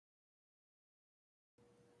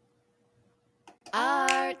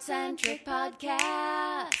Art-Centric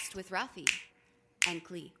Podcast with Rafi and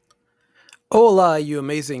Klee. Hola, you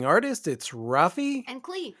amazing artist. It's Rafi. And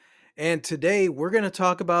Klee. And today we're going to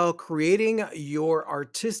talk about creating your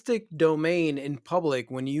artistic domain in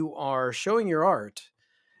public when you are showing your art.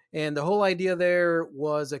 And the whole idea there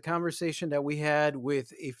was a conversation that we had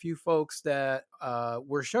with a few folks that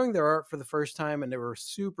were showing their art for the first time and they were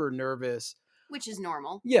super nervous. Which is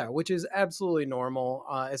normal. Yeah, which is absolutely normal,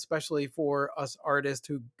 especially for us artists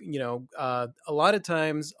who, a lot of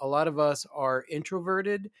times, a lot of us are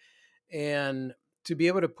introverted. And to be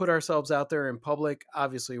able to put ourselves out there in public,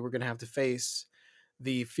 obviously, we're going to have to face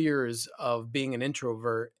the fears of being an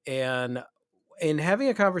introvert. And in having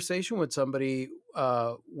a conversation with somebody,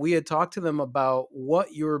 we had talked to them about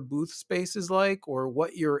what your booth space is like or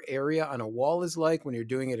what your area on a wall is like when you're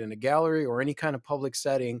doing it in a gallery or any kind of public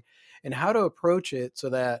setting, and how to approach it so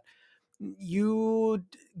that you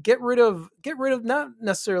get rid of not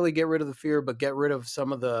necessarily get rid of the fear, but get rid of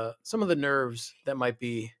some of the nerves that might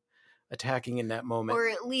be attacking in that moment. Or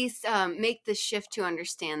at least make the shift to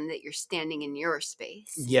understand that you're standing in your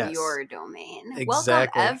space, Yes. your domain.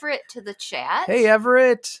 Exactly. Welcome, Everett, to the chat. Hey,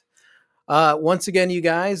 Everett. Once again, you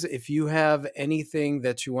guys, if you have anything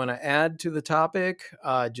that you want to add to the topic,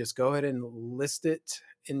 just go ahead and list it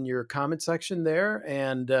in your comment section there.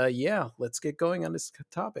 And let's get going on this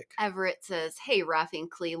topic. Everett says, hey, Rafi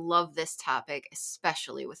and Klee, love this topic,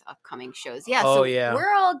 especially with upcoming shows. Yeah,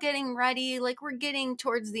 we're all getting ready. Like, we're getting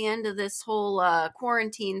towards the end of this whole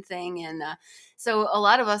quarantine thing. And so a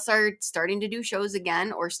lot of us are starting to do shows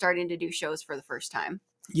again or starting to do shows for the first time.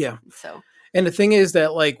 Yeah. So... And the thing is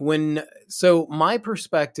that, like, my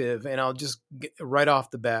perspective, and I'll just get right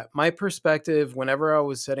off the bat, my perspective whenever I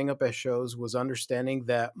was setting up at shows was understanding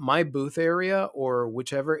that my booth area or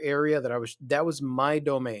whichever area that was my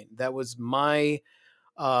domain. That was my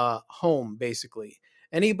home, basically.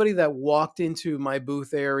 Anybody that walked into my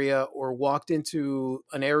booth area or walked into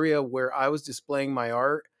an area where I was displaying my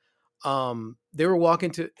art, they were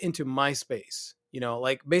walking into my space.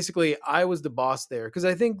 Like, basically I was the boss there, because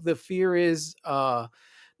I think the fear is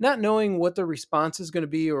not knowing what the response is going to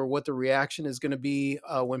be or what the reaction is going to be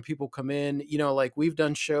when people come in. Like, we've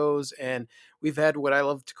done shows and we've had what I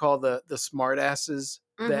love to call the smart asses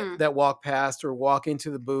that walk past or walk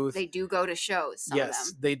into the booth. They do go to shows.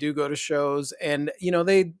 Yes, they do go to shows, and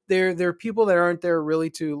they're people that aren't there really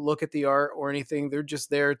to look at the art or anything. They're just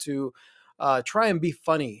there to try and be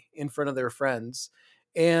funny in front of their friends.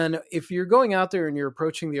 And if you're going out there and you're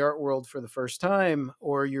approaching the art world for the first time,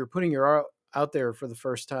 or you're putting your art out there for the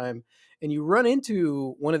first time, and you run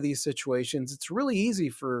into one of these situations, it's really easy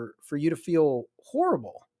for you to feel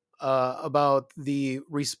horrible about the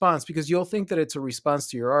response, because you'll think that it's a response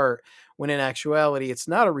to your art, when in actuality, it's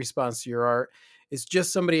not a response to your art. It's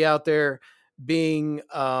just somebody out there being,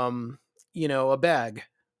 a bag.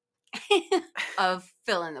 Of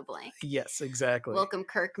fill in the blank. Yes, exactly. Welcome,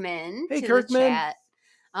 Kirkman, to Kirkman. The chat.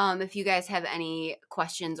 If you guys have any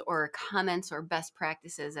questions or comments or best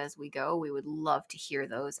practices as we go, we would love to hear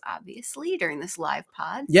those, obviously, during this live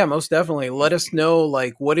pod. Yeah, most definitely. Let us know,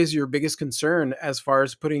 like, what is your biggest concern as far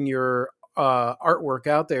as putting your artwork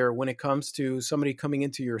out there when it comes to somebody coming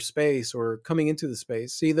into your space or coming into the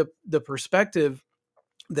space. See, the perspective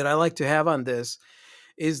that I like to have on this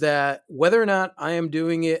is that whether or not I am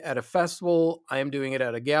doing it at a festival, I am doing it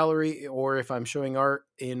at a gallery, or if I'm showing art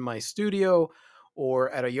in my studio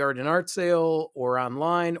or at a yard and art sale or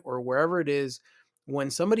online or wherever it is,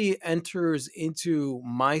 when somebody enters into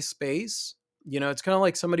my space, it's kind of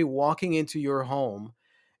like somebody walking into your home.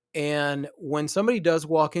 And when somebody does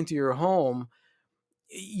walk into your home,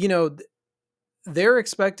 they're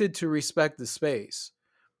expected to respect the space.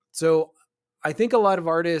 So I think a lot of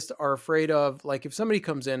artists are afraid of, like, if somebody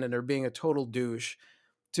comes in and they're being a total douche,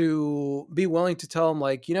 to be willing to tell them,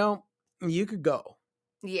 like, you could go.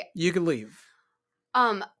 Yeah. You could leave.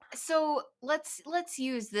 So let's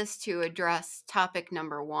use this to address topic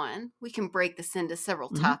number 1. We can break this into several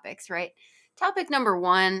topics, right? Topic number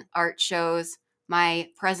 1, art shows. My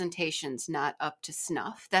presentation's not up to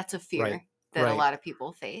snuff. That's a fear that a lot of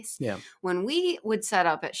people face. Yeah. When we would set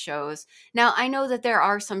up at shows, now I know that there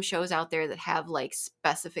are some shows out there that have like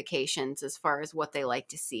specifications as far as what they like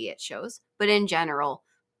to see at shows, but in general,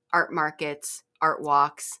 art markets, art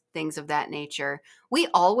walks, things of that nature, we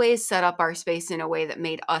always set up our space in a way that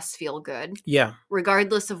made us feel good. Yeah.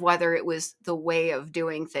 Regardless of whether it was the way of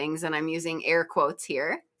doing things, and I'm using air quotes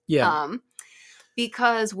here. Yeah.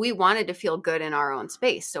 Because we wanted to feel good in our own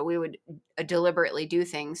space. So we would deliberately do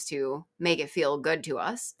things to make it feel good to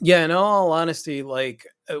us. Yeah, in all honesty, like,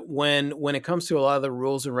 when it comes to a lot of the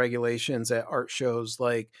rules and regulations at art shows,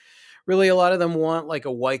 like, really a lot of them want like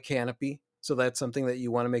a white canopy. So that's something that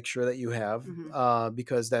you want to make sure that you have, Hmm.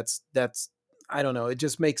 because that's I don't know, it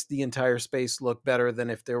just makes the entire space look better than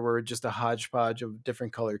if there were just a hodgepodge of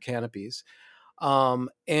different color canopies.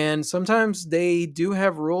 And sometimes they do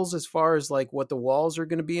have rules as far as like what the walls are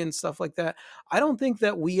going to be and stuff like that. I don't think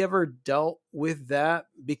that we ever dealt with that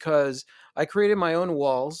because I created my own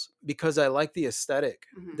walls because I like the aesthetic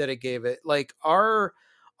Hmm. that it gave it. Like our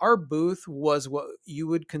booth was what you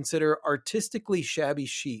would consider artistically shabby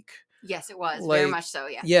chic. Yes, it was very Like much so.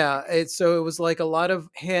 Yeah. yeah, so it was like a lot of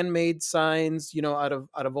handmade signs, out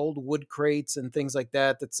of old wood crates and things like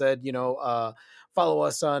that that said, follow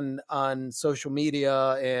us on social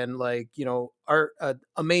media, and like, art,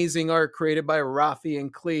 amazing art created by Rafi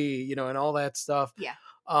and Klee, and all that stuff. Yeah.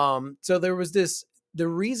 So there was this. The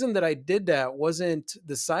reason that I did that wasn't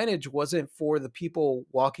the signage wasn't for the people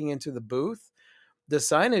walking into the booth. The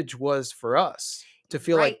signage was for us to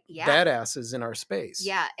feel Right. like Yeah. badasses in our space.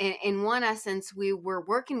 Yeah, in one essence, we were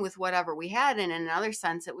working with whatever we had, and in another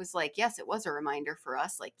sense, it was like, yes, it was a reminder for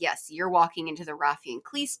us. Like, yes, you're walking into the Rafi and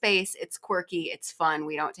Klee space. It's quirky, it's fun.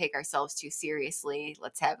 We don't take ourselves too seriously.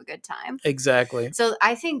 Let's have a good time. Exactly. So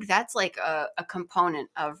I think that's like a component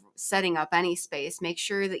of setting up any space. Make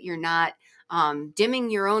sure that you're not dimming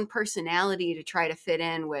your own personality to try to fit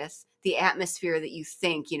in with the atmosphere that you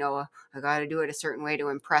think. I got to do it a certain way to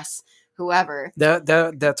impress whoever.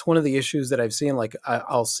 That's one of the issues that I've seen. Like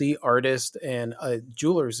I'll see artists and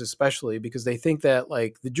jewelers, especially because they think that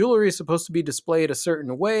like the jewelry is supposed to be displayed a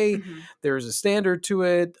certain way. Mhm. There's a standard to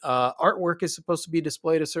it. Artwork is supposed to be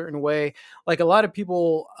displayed a certain way. Like a lot of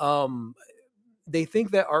people, they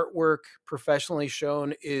think that artwork professionally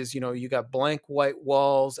shown is, you got blank white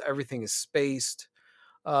walls, everything is spaced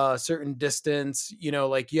certain distance,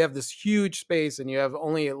 like you have this huge space and you have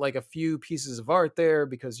only like a few pieces of art there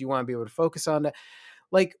because you want to be able to focus on that.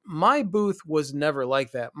 Like my booth was never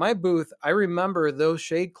like that. My booth, I remember those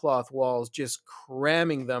shade cloth walls just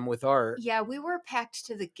cramming them with art. Yeah, we were packed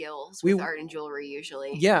to the gills We with art and jewelry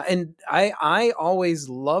usually. Yeah, and I always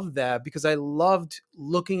loved that because I loved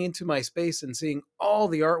looking into my space and seeing all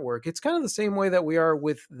the artwork. It's kind of the same way that we are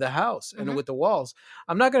with the house and Hmm. with the walls.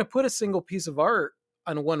 I'm not going to put a single piece of art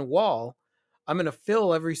on one wall. I'm going to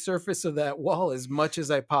fill every surface of that wall as much as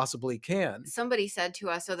I possibly can. Somebody said to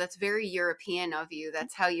us, "So that's very European of you.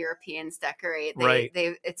 That's how Europeans decorate. Right.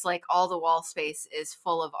 It's like all the wall space is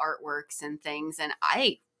full of artworks and things." And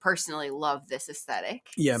I personally love this aesthetic,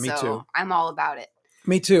 Yeah, me so too. I'm all about it.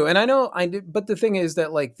 Me too. And I know I did, but the thing is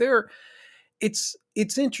that like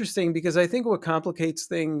it's interesting because I think what complicates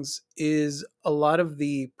things is a lot of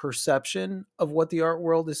the perception of what the art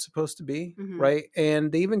world is supposed to be, Hmm. right? And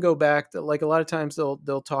they even go back to like a lot of times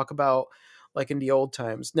they'll talk about like in the old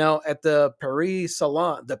times. Now at the Paris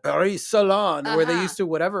Salon, Uh where they huh. used to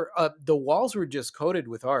whatever, the walls were just coated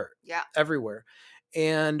with art Yeah. everywhere.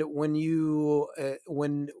 And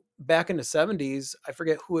when back in the 70s, I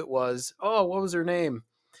forget who it was. Oh, what was her name?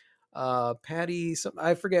 Patty,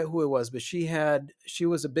 I forget who it was, but she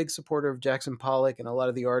was a big supporter of Jackson Pollock and a lot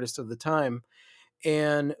of the artists of the time.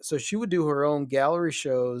 And so she would do her own gallery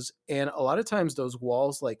shows, and a lot of times those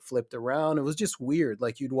walls like flipped around. It was just weird.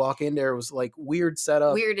 Like you'd walk in there, it was like weird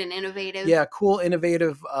setup. Weird and innovative. Yeah, cool,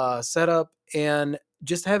 innovative setup, and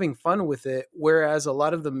just having fun with it. Whereas a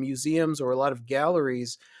lot of the museums or a lot of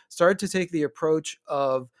galleries started to take the approach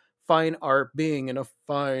of fine art being in a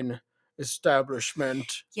fine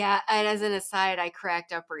establishment. Yeah, and as an aside, I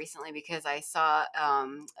cracked up recently because I saw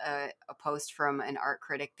a post from an art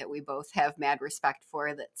critic that we both have mad respect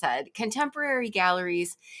for that said, "Contemporary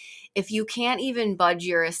galleries, if you can't even budge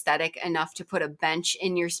your aesthetic enough to put a bench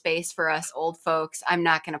in your space for us old folks, I'm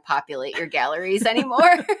not going to populate your galleries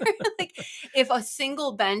anymore." Like, if a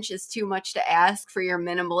single bench is too much to ask for your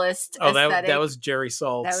minimalist Oh, aesthetic, that was Jerry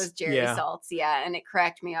Saltz. that was Jerry Yeah. Saltz, yeah, and it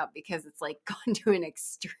cracked me up because it's like gone to an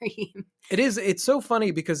extreme. It is. It's so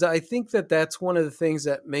funny because I think that that's one of the things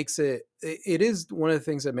that makes it. It is one of the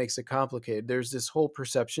things that makes it complicated. There's this whole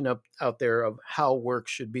perception out there of how work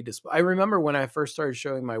should be displayed. I remember when I first started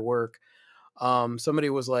showing my work, somebody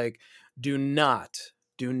was like, do not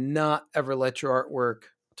ever let your artwork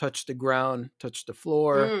touch the ground, touch the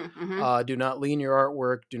floor. Mm-hmm. Do not lean your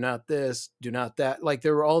artwork. Do not this, do not that. Like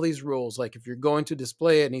there were all these rules. Like if you're going to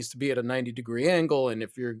display, it needs to be at a 90-degree angle. And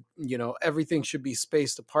if you're, everything should be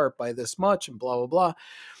spaced apart by this much and blah, blah, blah.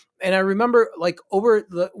 And I remember like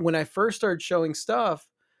when I first started showing stuff,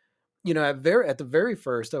 at the very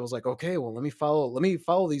first, I was like, okay, well, let me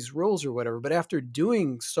follow these rules or whatever. But after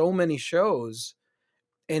doing so many shows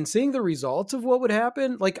and seeing the results of what would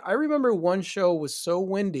happen, like I remember one show was so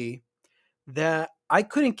windy that I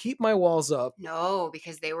couldn't keep my walls up. No,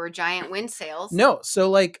 because they were giant wind sails. No, so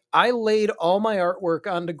like I laid all my artwork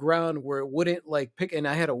on the ground where it wouldn't like pick, and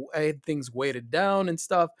I had things weighted down and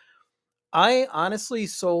stuff. I honestly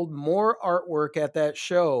sold more artwork at that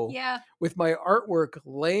show Yeah. with my artwork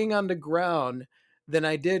laying on the ground than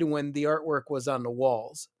I did when the artwork was on the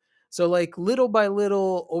walls. So, like, little by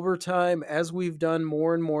little over time, as we've done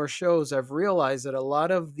more and more shows, I've realized that a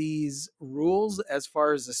lot of these rules, as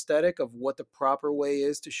far as aesthetic of what the proper way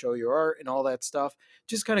is to show your art and all that stuff,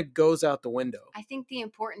 just kind of goes out the window. I think the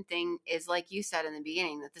important thing is, like you said in the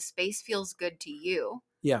beginning, that the space feels good to you,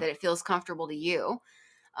 Yeah. that it feels comfortable to you.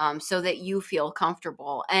 So that you feel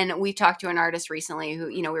comfortable. And we talked to an artist recently who,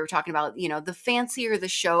 we were talking about, the fancier the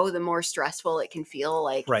show, the more stressful it can feel.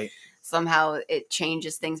 Like Right. somehow it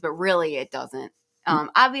changes things, but really it doesn't.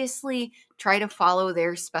 Obviously, try to follow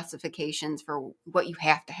their specifications for what you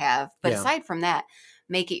have to have. But aside from that,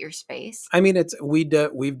 make it your space. I mean, we've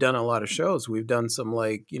done a lot of shows. We've done some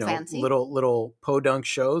like, Fancy. little podunk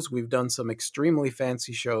shows. We've done some extremely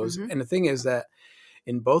fancy shows. Mhm. And the thing is that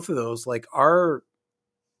in both of those, like our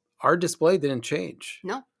display didn't change.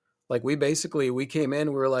 No. Like we came in,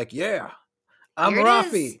 we were like, yeah, I'm Here it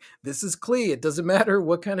is. Rafi. This is Klee. It doesn't matter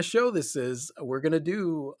what kind of show this is. We're gonna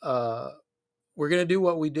do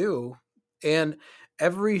what we do. And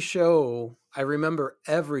every show, I remember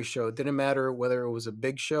every show, it didn't matter whether it was a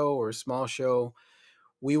big show or a small show,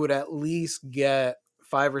 we would at least get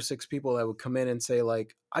 5 or 6 people that would come in and say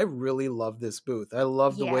like, I really love this booth. I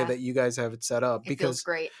love the way Yeah. that you guys have it set up It feels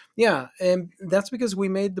great. Yeah, and that's because we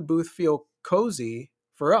made the booth feel cozy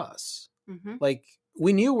for us. Mhm. Like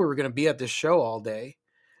we knew we were going to be at this show all day,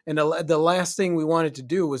 and the last thing we wanted to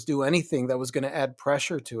do was do anything that was going to add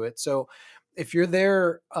pressure to it. So if you're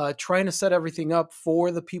there trying to set everything up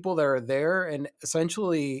for the people that are there, and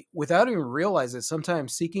essentially without even realize it,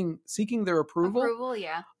 sometimes seeking their Approval,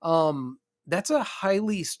 yeah. that's a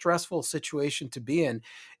highly stressful situation to be in.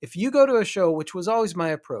 If you go to a show, which was always my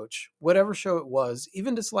approach, whatever show it was,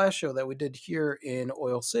 even this last show that we did here in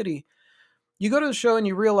Oil City, you go to the show and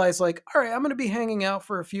you realize like, all right, I'm going to be hanging out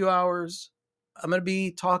for a few hours. I'm going to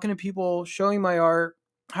be talking to people, showing my art.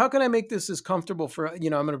 How can I make this as comfortable for, I'm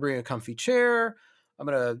going to bring a comfy chair. I'm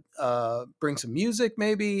going to bring some music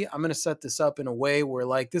maybe. I'm going to set this up in a way where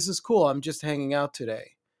like, this is cool. I'm just hanging out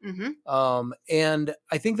today. Mm-hmm. And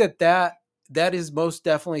I think that is most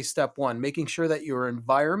definitely step one, making sure that your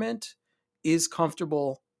environment is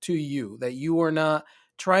comfortable to you, that you are not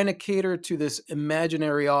trying to cater to this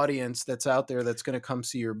imaginary audience that's out there that's going to come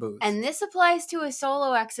see your booth. And this applies to a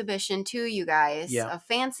solo exhibition too, you guys. Yeah. A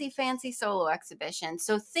fancy solo exhibition.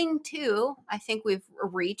 So thing 2, I think we've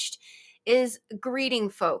reached, is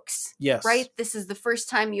greeting folks. Yes. Right? This is the first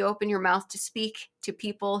time you open your mouth to speak to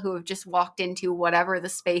people who have just walked into whatever the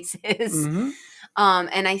space is. Mm-hmm.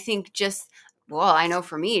 And I think I know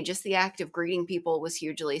for me, just the act of greeting people was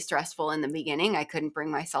hugely stressful in the beginning. I couldn't bring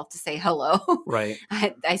myself to say hello. Right.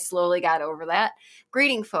 I slowly got over that.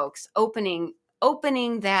 Greeting folks, opening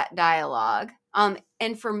that dialogue.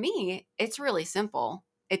 And for me, it's really simple.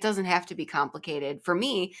 It doesn't have to be complicated. For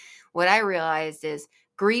me, what I realized is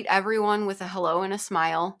greet everyone with a hello and a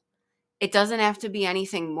smile. It doesn't have to be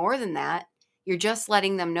anything more than that. You're just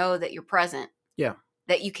letting them know that you're present. Yeah.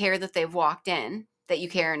 That you care that they've walked in, that you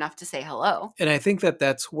care enough to say hello. And I think that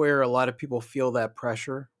that's where a lot of people feel that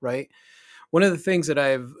pressure, right? One of the things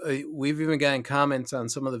that we've even gotten comments on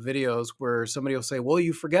some of the videos where somebody will say, well,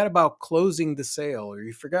 you forgot about closing the sale, or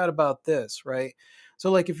you forgot about this, right?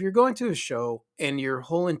 So like if you're going to a show and your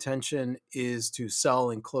whole intention is to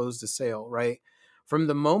sell and close the sale, right? From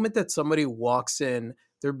the moment that somebody walks in,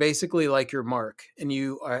 they're basically like your mark, and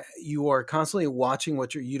you are constantly watching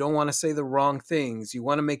you don't want to say the wrong things. You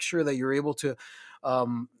want to make sure that you're able to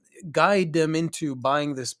guide them into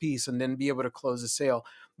buying this piece and then be able to close the sale.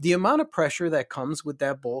 The amount of pressure that comes with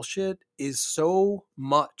that bullshit is so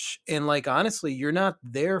much. And like, honestly, you're not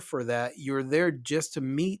there for that. You're there just to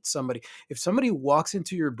meet somebody. If somebody walks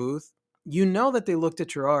into your booth, you know that they looked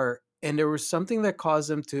at your art and there was something that caused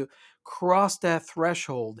them to cross that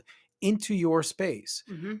threshold into your space.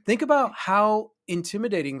 Mm-hmm. Think about how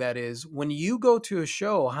intimidating that is when you go to a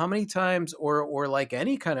show, how many times or like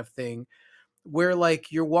any kind of thing where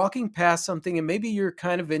like you're walking past something and maybe you're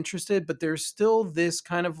kind of interested, but there's still this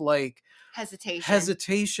kind of like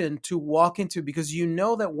hesitation to walk into, because you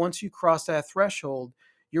know that once you cross that threshold,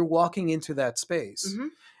 you're walking into that space. Mm-hmm.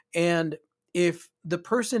 And if the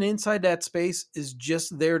person inside that space is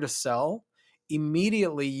just there to sell,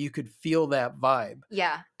 immediately you could feel that vibe.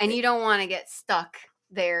 Yeah. And you don't want to get stuck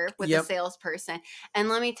there with a Yep. salesperson. And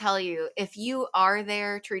let me tell you, if you are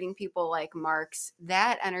there treating people like marks,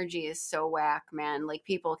 that energy is so whack, man. Like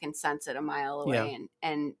people can sense it a mile Yeah. away,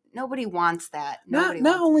 and nobody wants that. Not Nobody not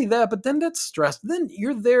wants only that, but then that's stress. Then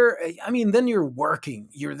you're there. I mean, then you're working.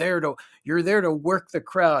 You're there to work the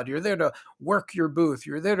crowd. You're there to work your booth.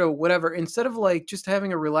 You're there to whatever. Instead of like just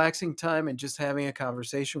having a relaxing time and just having a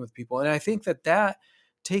conversation with people. And I think that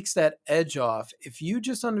takes that edge off. If you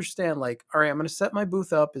just understand, like, all right, I'm going to set my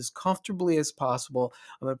booth up as comfortably as possible.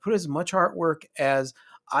 I'm going to put as much artwork as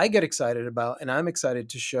I get excited about and I'm excited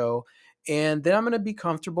to show. And then I'm going to be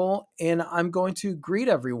comfortable and I'm going to greet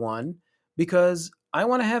everyone because I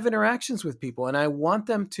want to have interactions with people and I want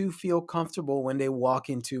them to feel comfortable when they walk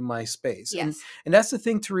into my space. And yes. and that's the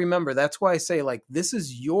thing to remember. That's why I say, like, this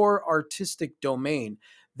is your artistic domain.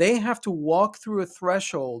 They have to walk through a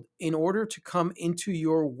threshold in order to come into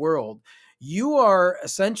your world. You are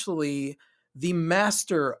essentially the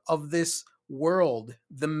master of this world,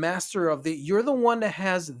 the master of the you're the one that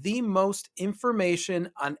has the most information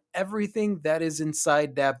on everything that is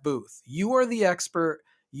inside that booth. You are the expert,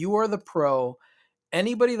 you are the pro.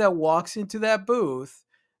 Anybody that walks into that booth,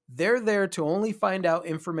 they're there to only find out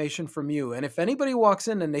information from you. And if anybody walks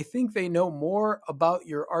in and they think they know more about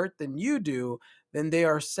your art than you do, then they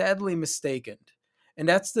are sadly mistaken. And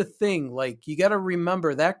that's the thing. Like, you got to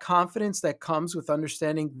remember that confidence that comes with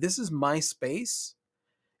understanding this is my space.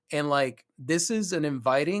 And like, this is an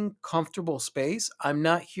inviting, comfortable space. I'm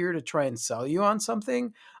not here to try and sell you on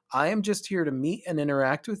something. I am just here to meet and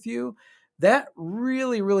interact with you. That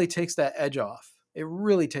really, really takes that edge off. It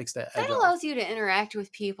really takes that That edge off. allows you to interact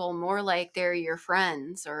with people more like they're your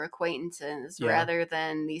friends or acquaintances Yeah. rather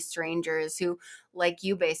than these strangers who, like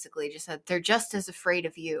you basically just said, they're just as afraid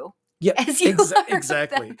of you Yeah. as you are of them.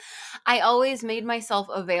 Exactly. I always made myself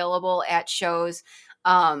available at shows.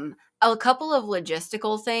 A couple of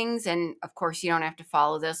logistical things, and of course, you don't have to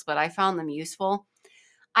follow this, but I found them useful.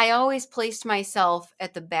 I always placed myself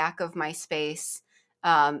at the back of my space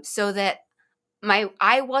so that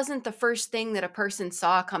I wasn't the first thing that a person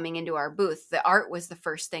saw coming into our booth. The art was the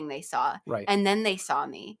first thing they saw. Right. And then they saw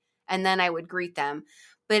me. And then I would greet them.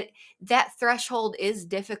 But that threshold is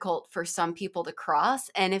difficult for some people to cross.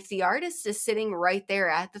 And if the artist is sitting right there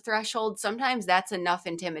at the threshold, sometimes that's enough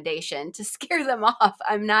intimidation to scare them off.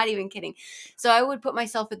 I'm not even kidding. So I would put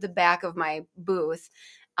myself at the back of my booth.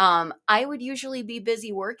 I would usually be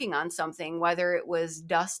busy working on something, whether it was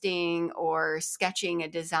dusting or sketching a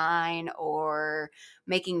design or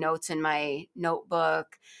making notes in my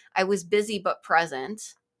notebook. I was busy but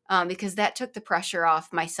present because that took the pressure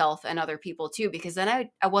off myself and other people too, because then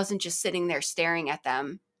I wasn't just sitting there staring at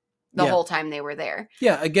them the Yeah. whole time they were there.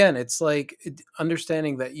 Yeah. Again, it's like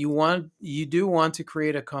understanding that you do want to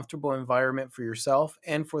create a comfortable environment for yourself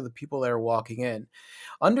and for the people that are walking in.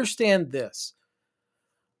 Understand this.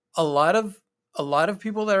 A lot of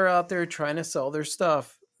people that are out there trying to sell their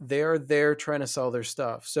stuff, they're there trying to sell their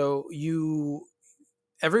stuff. So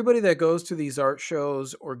everybody that goes to these art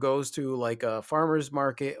shows or goes to like a farmer's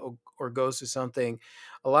market or goes to something,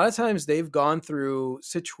 a lot of times they've gone through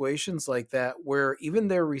situations like that where even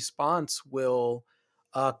their response will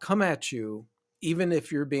come at you even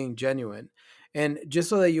if you're being genuine. And just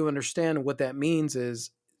so that you understand what that means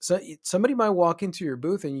is, so somebody might walk into your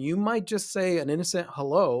booth and you might just say an innocent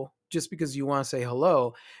hello just because you want to say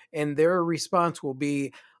hello, and their response will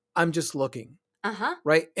be, I'm just looking. Uh-huh.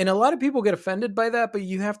 Right. And a lot of people get offended by that, but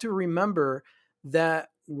you have to remember that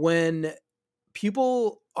when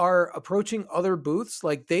people are approaching other booths,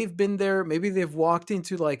 like they've been there, maybe they've walked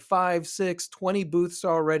into like 5, 6, 20 booths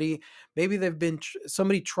already. Maybe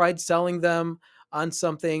somebody tried selling them on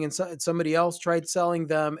something and somebody else tried selling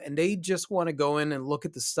them and they just want to go in and look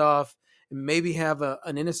at the stuff and maybe have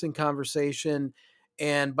an innocent conversation.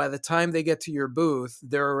 And by the time they get to your booth,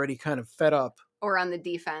 they're already kind of fed up Or on the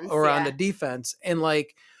defense. or on Yeah. the defense. And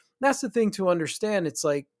like, that's the thing to understand. It's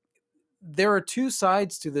like, there are two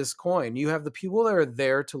sides to this coin. You have the people that are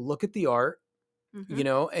there to look at the art,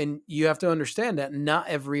 Mm-hmm. and you have to understand that not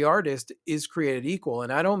every artist is created equal.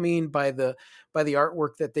 And I don't mean by the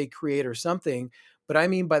artwork that they create or something, but I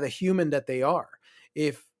mean by the human that they are.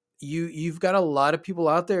 If you've got a lot of people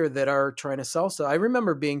out there that are trying to sell stuff. I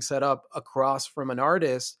remember being set up across from an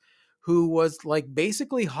artist who was like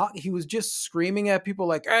basically hot. He was just screaming at people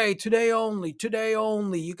like, "Hey, today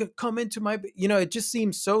only. You could come into my." It just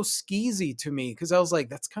seems so skeezy to me because I was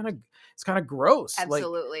like, it's kind of gross.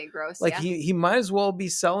 Absolutely gross. Like Yeah. he might as well be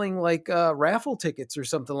selling like raffle tickets or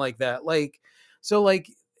something like that. Like, so like,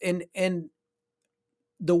 and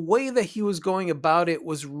the way that he was going about it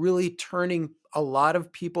was really turning a lot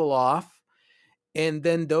of people off. And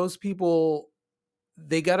then those people,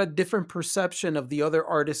 they got a different perception of the other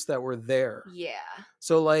artists that were there. Yeah.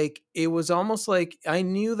 So like it was almost like I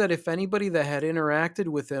knew that if anybody that had interacted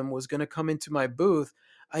with him was going to come into my booth,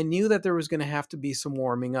 I knew that there was going to have to be some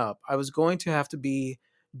warming up. I was going to have to be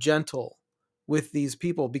gentle with these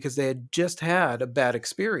people because they had just had a bad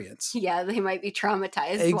experience. Yeah, they might be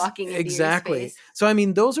traumatized walking into your Exactly. space. So I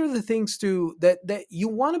mean, those are the things too that you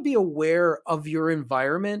want to be aware of your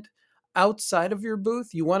environment outside of your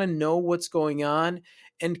booth. You want to know what's going on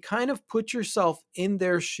and kind of put yourself in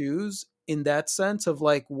their shoes in that sense of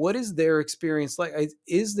like, what is their experience like?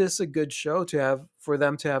 Is this a good show to have for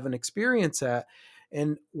them to have an experience at?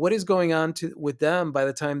 And what is going on with them by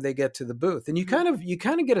the time they get to the booth? And you kind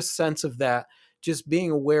of get a sense of that just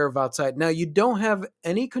being aware of outside. Now, you don't have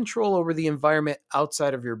any control over the environment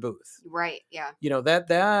outside of your booth. Right. Yeah. You know,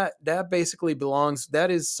 that basically belongs,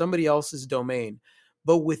 that is somebody else's domain.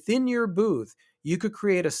 But within your booth, you could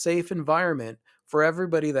create a safe environment for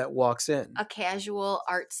everybody that walks in. A casual,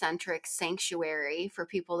 art-centric sanctuary for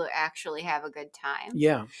people to actually have a good time.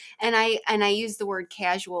 Yeah. And I use the word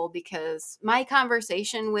casual because my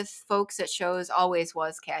conversation with folks at shows always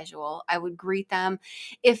was casual. I would greet them.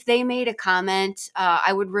 If they made a comment,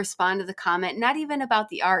 I would respond to the comment, not even about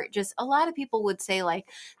the art. Just a lot of people would say like,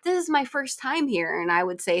 this is my first time here. And I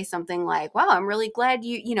would say something like, wow, I'm really glad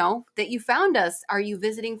that you found us. Are you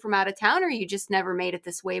visiting from out of town or you just never made it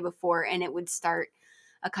this way before? And it would start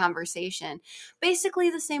a conversation.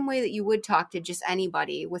 Basically the same way that you would talk to just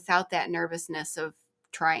anybody without that nervousness of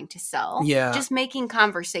trying to sell. Yeah. Just making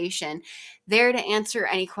conversation, there to answer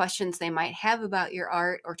any questions they might have about your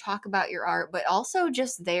art or talk about your art, but also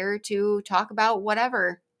just there to talk about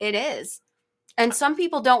whatever it is. And some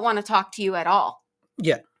people don't want to talk to you at all.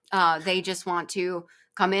 Yeah. They just want to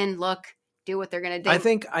come in, look, do what they're going to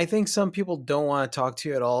do. I think some people don't want to talk to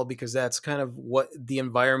you at all because that's kind of what the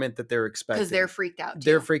environment that they're expecting. Because they're freaked out.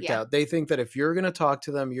 They're freaked out. They think that if you're going to talk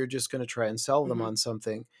to them, you're just going to try and sell them on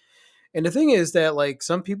something. And the thing is that like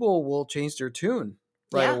some people will change their tune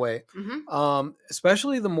right away.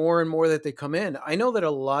 Especially the more and more that they come in. I know that a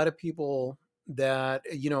lot of people that,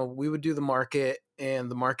 we would do the market and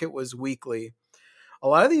the market was weekly. A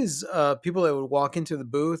lot of these people that would walk into the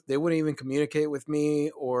booth, they wouldn't even communicate with me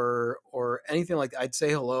or anything like that. I'd say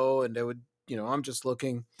hello and they would, I'm just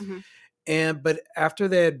looking. But after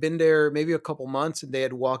they had been there maybe a couple months and they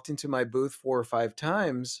had walked into my booth 4 or 5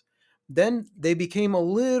 times, then they became a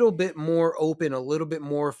little bit more open, a little bit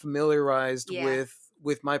more familiarized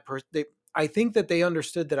with my person. I think that they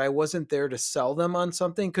understood that I wasn't there to sell them on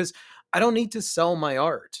something because I don't need to sell my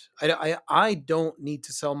art. I don't need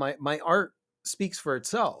to sell my art. Speaks for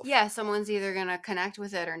itself. Yeah, someone's either going to connect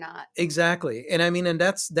with it or not. Exactly. And I mean, and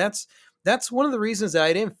that's one of the reasons that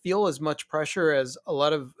I didn't feel as much pressure as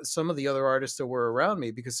some of the other artists that were around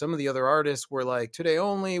me, because some of the other artists were like, today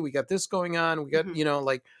only, we got this going on. We got,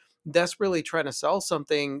 like desperately trying to sell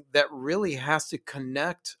something that really has to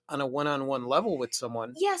connect on a one-on-one level with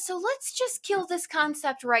someone. Yeah, so let's just kill this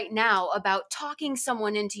concept right now about talking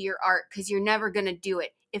someone into your art because you're never going to do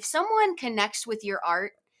it. If someone connects with your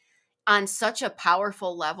art on such a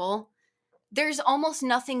powerful level, there's almost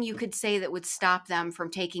nothing you could say that would stop them from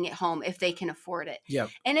taking it home if they can afford it. Yeah.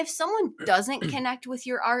 And if someone doesn't connect with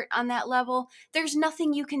your art on that level, there's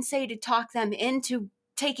nothing you can say to talk them into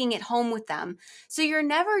taking it home with them. So you're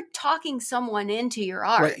never talking someone into your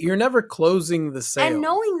art. Right. You're never closing the sale. And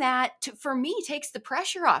knowing that, for me, takes the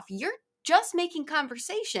pressure off. You're just making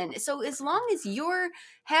conversation. So as long as you're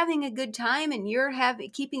having a good time and you're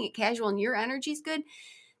keeping it casual and your energy's good,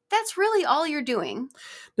 that's really all you're doing.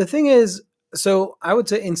 The thing is, so I would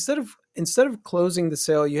say instead of closing the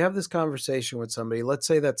sale, you have this conversation with somebody. Let's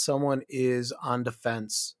say that someone is on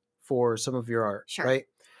defense for some of your art, right?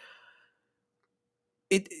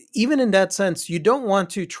 Even in that sense, you don't want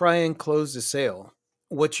to try and close the sale.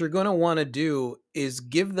 What you're going to want to do is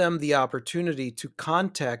give them the opportunity to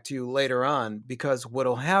contact you later on, because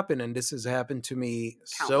what'll happen, and this has happened to me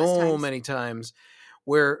many times,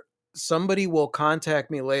 where somebody will contact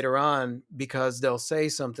me later on because they'll say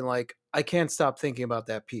something like, I can't stop thinking about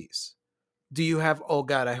that piece. Do you have, oh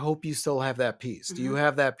God, I hope you still have that piece. Do you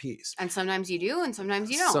have that piece? And sometimes you do, and sometimes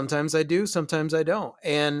you don't. Sometimes I do, sometimes I don't.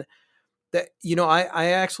 And that, I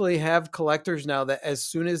actually have collectors now that as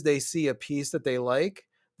soon as they see a piece that they like,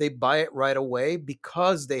 they buy it right away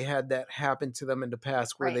because they had that happen to them in the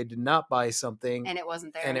past where they did not buy something and it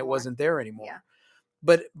wasn't there anymore. It wasn't there anymore. Yeah.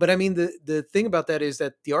 But I mean, the thing about that is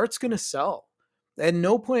that the art's going to sell. At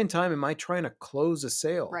no point in time am I trying to close a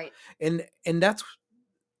sale. Right. And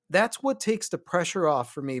that's what takes the pressure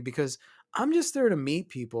off for me, because I'm just there to meet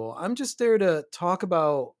people. I'm just there to talk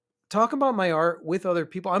about talk about my art with other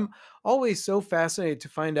people. I'm always so fascinated to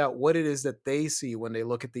find out what it is that they see when they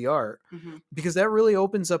look at the art, Hmm. because that really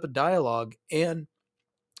opens up a dialogue. And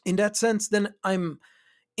in that sense, then I'm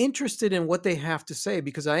interested in what they have to say,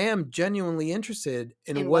 because I am genuinely interested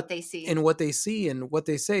In what they see. in what they see and what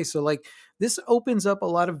they say. So like this opens up a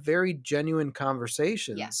lot of very genuine Yeah.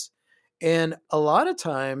 conversations. And a lot of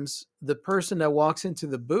times the person that walks into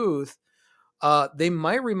the booth, they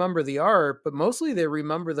might remember the art, but mostly they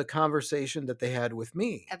remember the conversation that they had with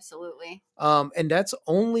me. Absolutely. And that's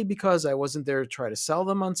only because I wasn't there to try to sell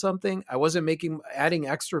them on something. I wasn't adding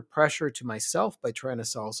extra pressure to myself by trying to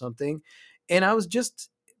sell something. And I was just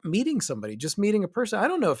meeting somebody, just meeting a person. I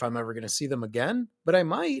don't know if I'm ever going to see them again, but I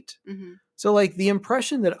might. Hmm. So, like, the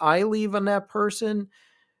impression that I leave on that person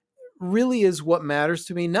really is what matters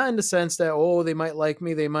to me. Not in the sense that, oh, they might like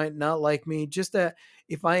me, they might not like me. Just that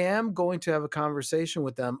if I am going to have a conversation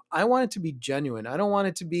with them, I want it to be genuine. I don't want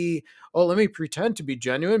it to be, oh, let me pretend to be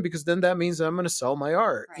genuine, because then that means I'm going to sell my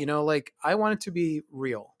art. Right. Like, I want it to be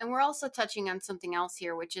real. And we're also touching on something else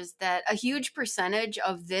here, which is that a huge percentage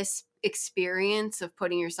of this experience of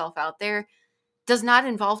putting yourself out there does not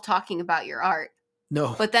involve talking about your art.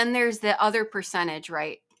 No. But then there's the other percentage,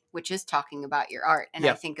 right, which is talking about your art. And I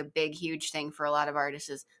Yeah. think a big, huge thing for a lot of artists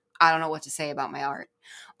is, I don't know what to say about my art,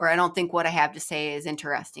 or I don't think what I have to say is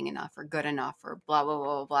interesting enough or good enough, or blah, blah,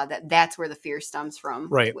 blah, blah, blah. That's where the fear stems from,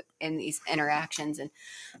 Right. in these interactions. And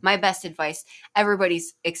my best advice,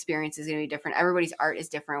 everybody's experience is going to be different. Everybody's art is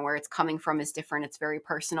different. Where it's coming from is different. It's very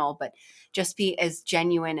personal, but just be as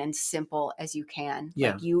genuine and simple as you can.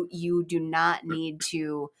 Yeah. Like you do not need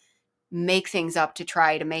to make things up to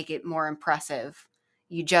try to make it more impressive.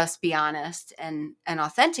 You just be honest and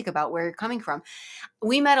authentic about where you're coming from.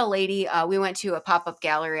 We met a lady, we went to a pop-up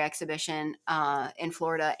gallery exhibition in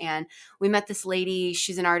Florida, and we met this lady.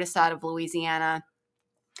 She's an artist out of Louisiana,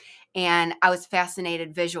 and I was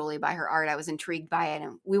fascinated visually by her art. I was intrigued by it,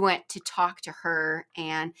 and we went to talk to her,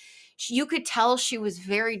 and you could tell she was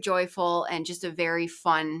very joyful and just a very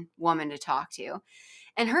fun woman to talk to.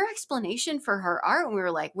 And her explanation for her art, when we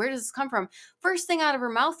were like, where does this come from? First thing out of her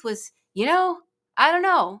mouth was, I don't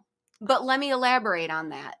know, but let me elaborate on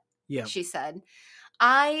that. Yeah. She said,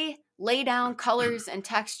 I lay down colors and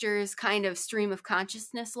textures, kind of stream of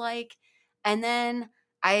consciousness like, and then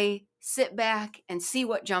I sit back and see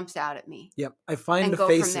what jumps out at me. Yep. I find and the go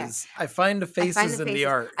from there. faces. I find the faces in the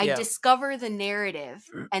art. I Yeah. discover the narrative,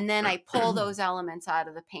 and then I pull those elements out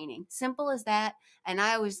of the painting. Simple as that. And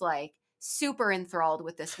I was like super enthralled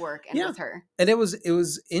with this work and Yeah. with her. And it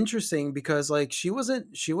was interesting because like she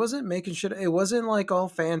wasn't making shit. It wasn't like all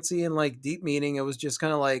fancy and like deep meaning. It was just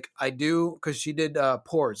kind of like, I do, because she did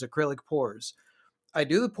pours, acrylic pours. I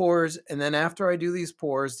do the pours, and then after I do these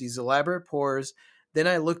pours, these elaborate pours, then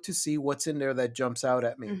I look to see what's in there that jumps out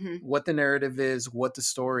at me, Mhm. what the narrative is, what the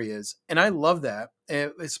story is. And I love that,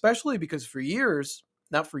 especially because for years,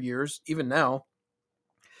 not for years, even now,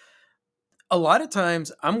 a lot of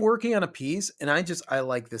times I'm working on a piece and I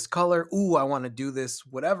like this color. Ooh, I want to do this,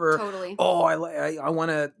 whatever. Totally. Oh, I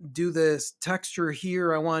want to do this texture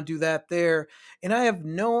here. I want to do that there. And I have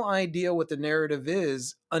no idea what the narrative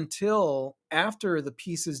is until after the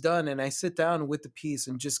piece is done and I sit down with the piece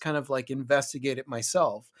and just kind of like investigate it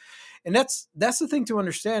myself. And that's the thing to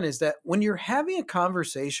understand, is that when you're having a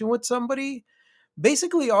conversation with somebody,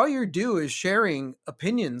 basically all you do is sharing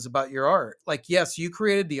opinions about your art. Like, yes, you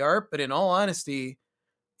created the art, but in all honesty,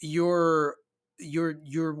 your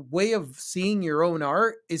your way of seeing your own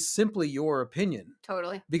art is simply your opinion.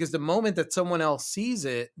 Totally. Because the moment that someone else sees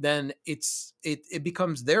it, then it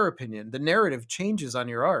becomes their opinion. The narrative changes on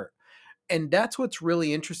your art. And that's what's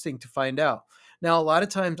really interesting to find out. Now, a lot of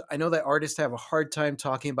times I know that artists have a hard time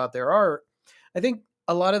talking about their art. I think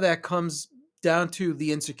a lot of that comes down to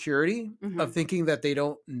the insecurity of thinking that they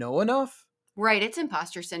don't know enough. Right. It's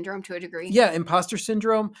imposter syndrome to a degree. Yeah, imposter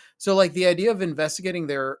syndrome. So like the idea of investigating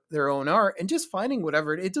their own art and just finding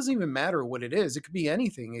whatever, it doesn't even matter what it is. It could be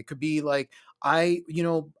anything. It could be like,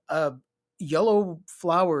 yellow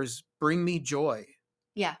flowers bring me joy.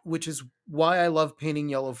 Yeah. Which is why I love painting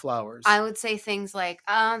yellow flowers. I would say things like,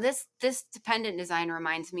 this dependent design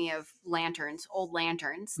reminds me of lanterns, old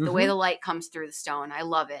lanterns, the way the light comes through the stone. I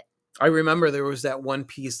love it. I remember there was that one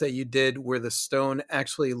piece that you did where the stone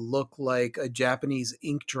actually looked like a Japanese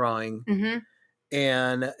ink drawing. Mm-hmm.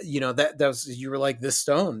 And that was, you were like, this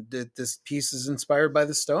stone, this piece is inspired by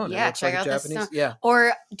the stone. Yeah, it looks check like out a Japanese. this stone. Yeah.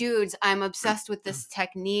 Or, dudes, I'm obsessed with this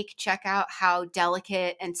technique. Check out how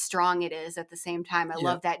delicate and strong it is at the same time. I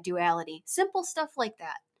love that duality. Simple stuff like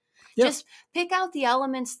that. Yeah. Just pick out the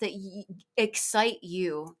elements that excite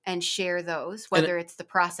you and share those, And whether it's the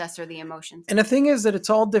process or the emotions. And the thing is that it's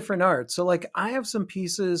all different art. So like I have some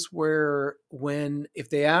pieces where when if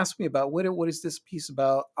they ask me about what is this piece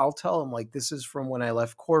about, I'll tell them like this is from when I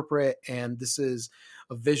left corporate and this is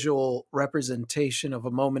a visual representation of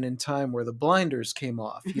a moment in time where the blinders came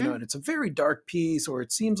off, Mm-hmm. and it's a very dark piece or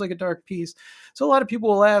it seems like a dark piece. So a lot of people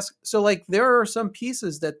will ask, so like there are some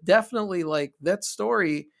pieces that definitely like that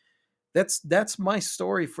story, that's my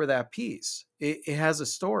story for that piece. It has a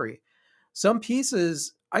story. Some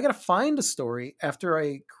pieces I gotta find a story after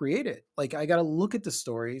I create it. Like I gotta look at the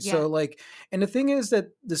story. Yeah. So like, and the thing is that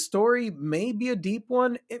the story may be a deep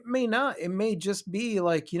one. It may not. It may just be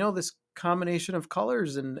like this combination of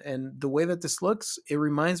colors and the way that this looks. It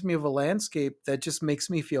reminds me of a landscape that just makes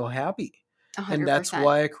me feel happy, and that's 100%.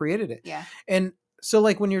 why I created it. Yeah. And so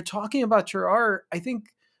like when you're talking about your art, I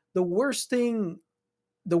think the worst thing,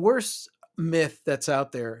 the worst myth that's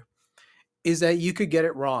out there is that you could get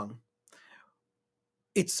it wrong.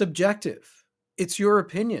 It's subjective. It's your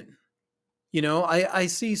opinion. I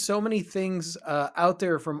see so many things out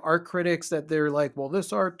there from art critics that they're like, well,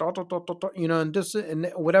 this art, and this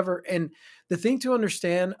and whatever. And the thing to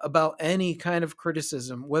understand about any kind of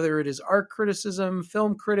criticism, whether it is art criticism,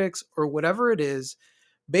 film critics, or whatever it is,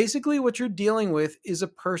 basically what you're dealing with is a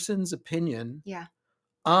person's opinion Yeah.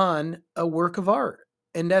 on a work of art,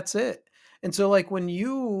 and that's it. And so like when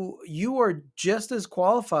you are just as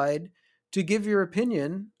qualified to give your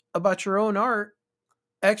opinion about your own art.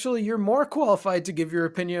 Actually, you're more qualified to give your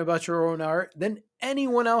opinion about your own art than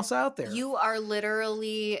anyone else out there. You are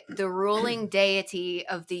literally the ruling deity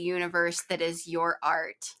of the universe that is your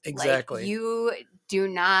art. Like, Exactly. you do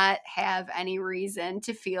not have any reason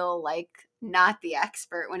to feel like not the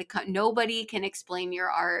expert when it comes. Nobody can explain your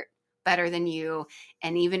art better than you.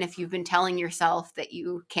 And even if you've been telling yourself that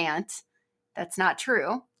you can't, that's not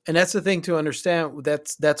true. And that's the thing to understand.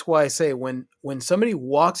 That's why I say when somebody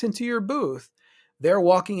walks into your booth, they're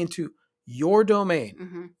walking into your domain.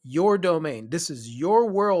 Mm-hmm. Your domain. This is your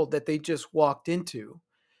world that they just walked into.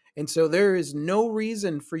 And so there is no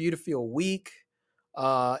reason for you to feel weak,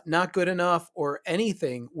 not good enough, or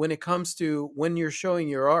anything when it comes to when you're showing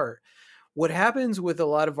your art. What happens with a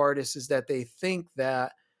lot of artists is that they think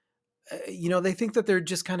that they think that they're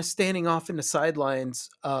just kind of standing off in the sidelines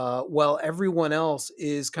while everyone else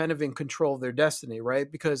is kind of in control of their destiny,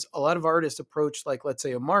 right? Because a lot of artists approach, like, let's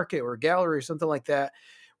say, a market or a gallery or something like that,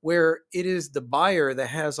 where it is the buyer that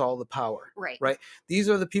has all the power, Right. right? These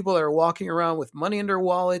are the people that are walking around with money in their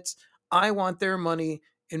wallets. I want their money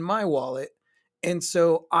in my wallet. And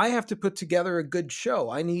so I have to put together a good show.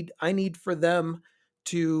 I need for them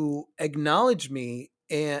to acknowledge me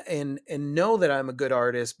and know that I'm a good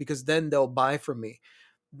artist, because then they'll buy from me.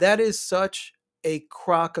 That is such a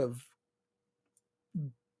crock of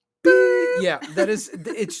yeah, that is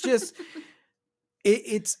it's just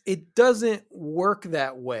it doesn't work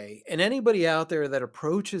that way. And anybody out there that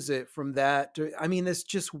approaches it from that, I mean, it's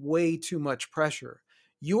just way too much pressure.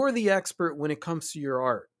 You're the expert when it comes to your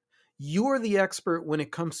art. You're the expert when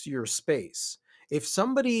it comes to your space. If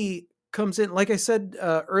somebody comes in, like I said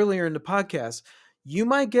earlier in the podcast, you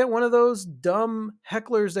might get one of those dumb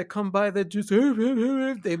hecklers that come by that just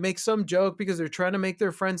they make some joke because they're trying to make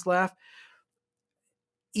their friends laugh.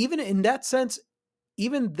 Even in that sense,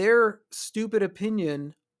 even their stupid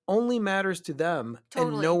opinion only matters to them and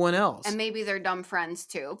no Totally. one And else. maybe they're dumb friends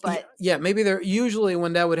too, Yeah, but yeah, maybe they're usually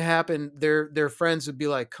when that would happen, their friends would be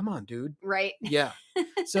like, "Come on, dude." right. Yeah.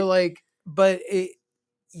 So like, but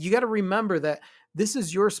you got to remember that this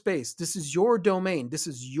is your space. This is your domain. This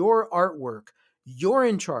is your artwork. You're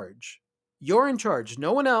in charge. You're in charge.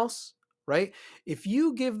 No one else, right? If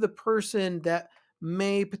you give the person that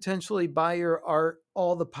may potentially buy your art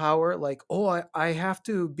all the power, like, oh, I have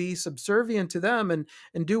to be subservient to them and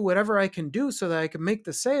do whatever I can do so that I can make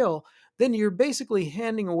the sale, then you're basically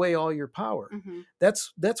handing away all your power. Mm-hmm.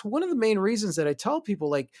 That's one of the main reasons that I tell people,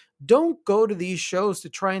 like, don't go to these shows to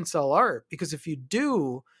try and sell art, because if you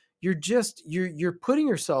do, you're putting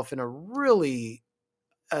yourself in a really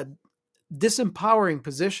uh, disempowering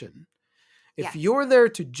position. If Yeah. you're there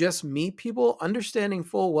to just meet people, understanding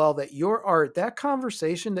full well that your art, that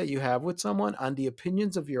conversation that you have with someone on the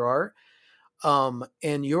opinions of your art,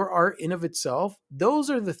 and your art in of itself, those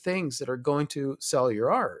are the things that are going to sell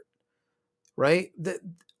your art, right?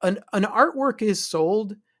 An artwork is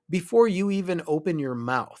sold before you even open your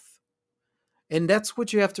mouth. And that's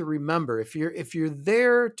what you have to remember. If you're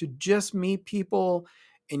there to just meet people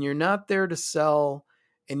and you're not there to sell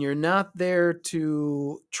and you're not there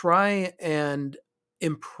to try and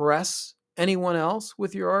impress anyone else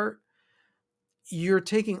with your art, you're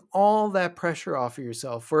taking all that pressure off of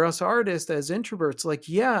yourself. For us artists as introverts, like,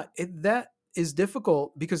 yeah, that is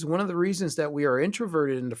difficult, because one of the reasons that we are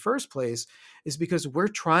introverted in the first place is because we're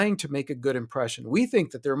trying to make a good impression. We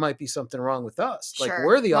think that there might be something wrong with us. Like, Sure.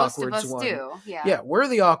 we're the Most of awkward us one. do. Yeah. Yeah, we're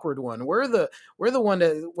the awkward one. We're the one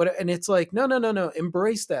that what, and it's like, no, no, no, no.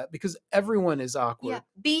 Embrace that, because everyone is awkward. Yeah.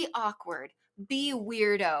 Be awkward. Be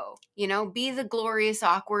weirdo. Be the glorious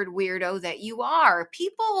awkward weirdo that you are.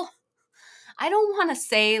 People, I don't want to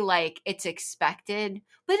say like it's expected,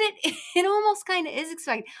 but it almost kind of is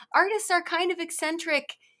expected. Artists are kind of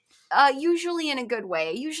eccentric, usually in a good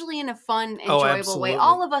way, usually in a fun, Oh, enjoyable way. absolutely.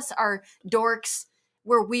 All of us are dorks.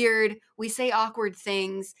 We're weird. We say awkward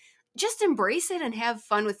things. Just embrace it and have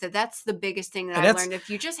fun with it. That's the biggest thing that And I that's- learned. If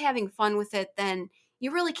you're just having fun with it, then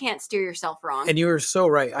you really can't steer yourself wrong. And you are so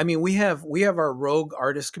right. I mean, we have our rogue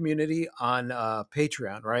artist community on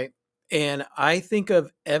Patreon, right? And I think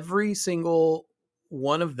of every single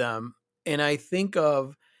one of them, and I think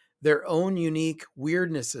of their own unique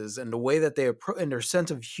weirdnesses and the way that they approach and their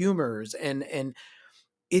sense of humors, and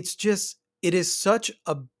it's just, it is such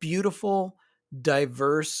a beautiful,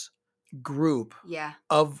 diverse group Yeah.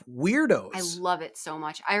 of weirdos. I love it so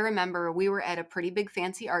much. I remember we were at a pretty big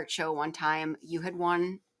fancy art show one time. You had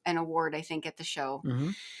won an award, I think, at the show. Mm-hmm.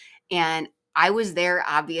 And I was there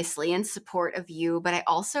obviously in support of you, but I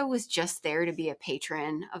also was just there to be a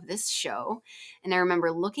patron of this show. And I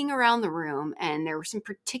remember looking around the room, and there were some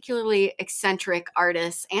particularly eccentric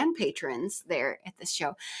artists and patrons there at this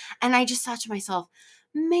show. And I just thought to myself,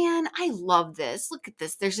 man, I love this. Look at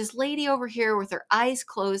this. There's this lady over here with her eyes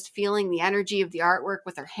closed, feeling the energy of the artwork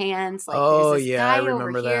with her hands. Like, Oh, there's this yeah, I guy over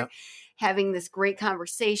remember here that. having this great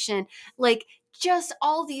conversation. Like, just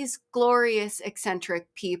all these glorious, eccentric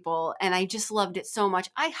people. And I just loved it so much.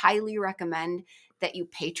 I highly recommend that you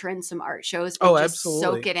patron some art shows and Oh, just absolutely.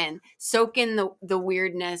 soak it in. Soak in the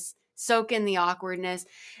weirdness, soak in the awkwardness.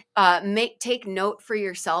 Take note for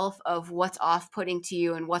yourself of what's off-putting to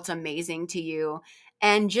you and what's amazing to you,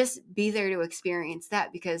 and just be there to experience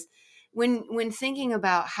that. Because when thinking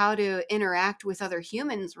about how to interact with other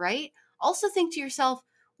humans, right? Also think to yourself,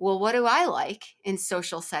 well, what do I like in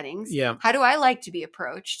social settings? Yeah. How do I like to be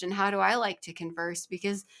approached, and how do I like to converse?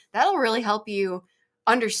 Because that'll really help you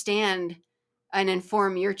understand and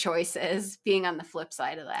inform your choices, being on the flip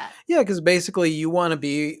side of that. Yeah, because basically you want to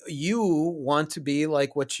be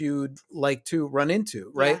like what you'd like to run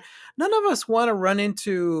into, right? Yeah. None of us want to run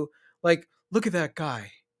into, like, look at that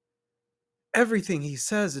guy. Everything he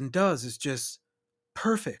says and does is just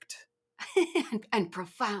perfect and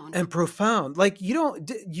profound. and profound. Like, you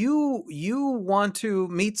don't you want to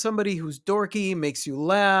meet somebody who's dorky, makes you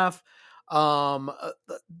laugh,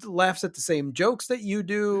 laughs at the same jokes that you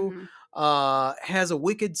do. Mhm. Has a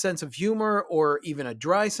wicked sense of humor, or even a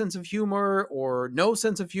dry sense of humor, or no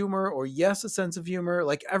sense of humor, or yes, a sense of humor.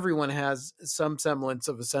 Like, everyone has some semblance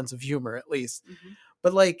of a sense of humor, at least. Mhm.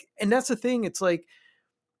 But like, and that's the thing. It's like,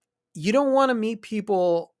 you don't want to meet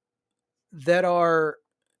people that are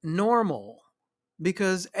normal,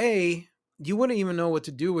 because you wouldn't even know what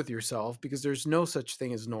to do with yourself, because there's no such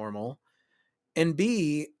thing as normal. And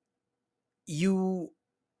B,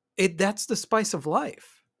 that's the spice of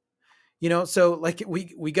life. So like,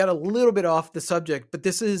 we got a little bit off the subject, but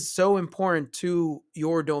this is so important to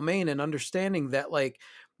your domain, and understanding that, like,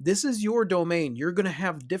 this is your domain. You're going to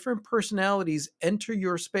have different personalities enter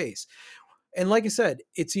your space. And like I said,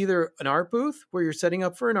 it's either an art booth where you're setting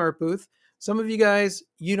up for an art booth. Some of you guys,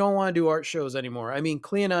 you don't want to do art shows anymore. I mean,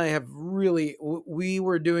 Clea and I have really, we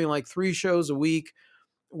were doing like 3 shows a week.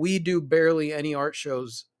 We do barely any art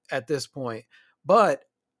shows at this point. But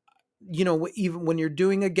even when you're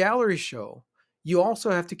doing a gallery show, you also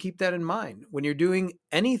have to keep that in mind. When you're doing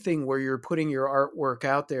anything where you're putting your artwork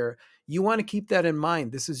out there, you want to keep that in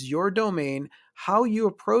mind. This is your domain. How you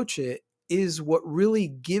approach it is what really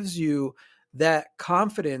gives you that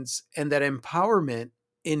confidence and that empowerment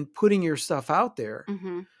in putting your stuff out there.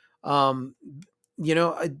 Mhm.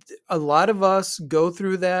 A lot of us go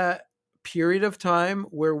through that period of time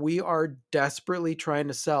where we are desperately trying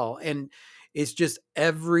to sell, and it's just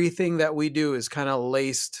everything that we do is kind of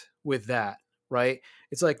laced with that, right?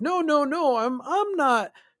 It's like, no, no, no, I'm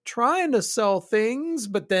not trying to sell things.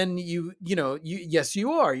 But then yes,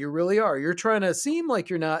 you are. You really are. You're trying to seem like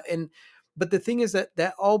you're not. But the thing is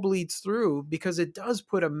that all bleeds through, because it does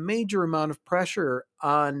put a major amount of pressure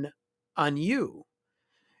on you.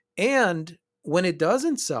 And when it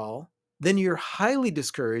doesn't sell, then you're highly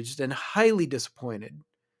discouraged and highly disappointed.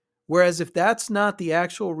 Whereas if that's not the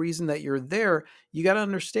actual reason that you're there, you got to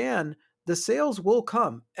understand the sales will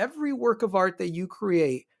come. Every work of art that you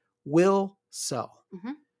create will sell.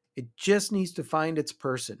 Mhm. It just needs to find its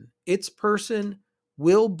person. Its person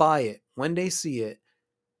will buy it when they see it.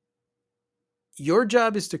 Your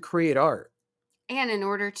job is to create art. And in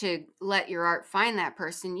order to let your art find that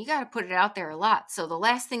person, you got to put it out there a lot. So the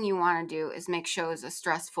last thing you want to do is make shows a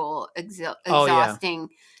stressful, Oh yeah. exhausting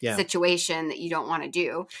Yeah. situation that you don't want to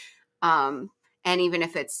do. Um, and even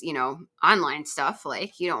if it's, online stuff,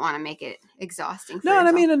 like you don't want to make it exhausting for No, and I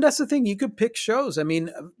yourself. mean, and that's the thing. You could pick shows. I mean,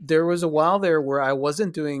 there was a while there where I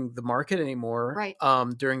wasn't doing the market anymore Right.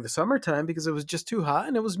 during the summertime because it was just too hot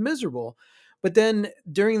and it was miserable. But then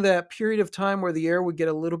during that period of time where the air would get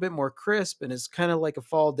a little bit more crisp and it's kind of like a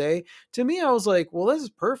fall day, to me, I was like, well, this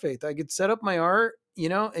is perfect. I could set up my art,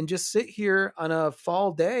 and just sit here on a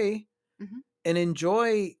fall day Hmm. and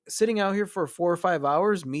enjoy sitting out here for 4 or 5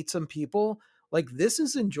 hours, meet some people. Like this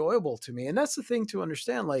is enjoyable to me. And that's the thing to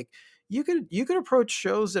understand. Like you could approach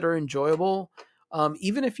shows that are enjoyable.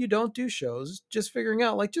 Even if you don't do shows, just figuring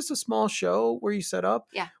out like just a small show where you set up.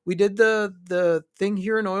 Yeah. We did the thing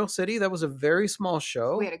here in Oil City. That was a very small We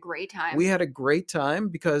show. had a great time. We had a great time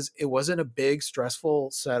because it wasn't a big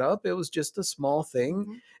stressful setup. It was just a small thing.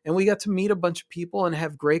 Hmm. And we got to meet a bunch of people and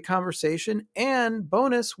have great conversation. And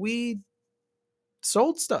bonus, we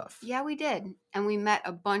sold stuff. Yeah, we did. And we met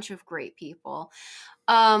a bunch of great people.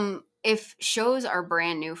 If shows are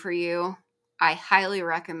brand new for you, I highly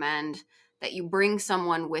recommend that you bring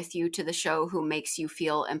someone with you to the show who makes you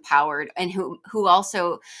feel empowered and who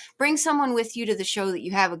also brings someone with you to the show that you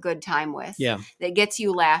have a good time with, Yeah. that gets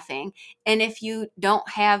you laughing. And if you don't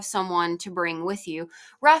have someone to bring with you,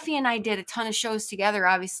 Rafi and I did a ton of shows together.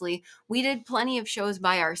 Obviously, we did plenty of shows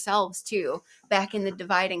by ourselves too, back in the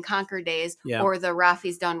Divide and Conquer days, Yeah. or the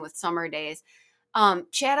Rafi's Done with Summer days.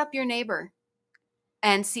 Chat up your neighbor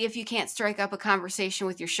and see if you can't strike up a conversation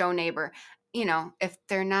with your show neighbor. If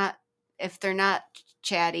they're not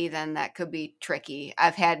chatty, then that could be tricky.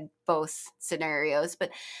 I've had both scenarios,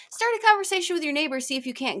 but start a conversation with your neighbor, see if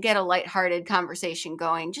you can't get a lighthearted conversation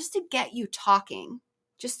going, just to get you talking,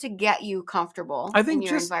 just to get you comfortable I in think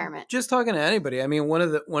your environment. just talking to anybody. I mean, one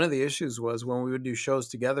of the issues was when we would do shows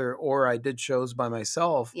together or I did shows by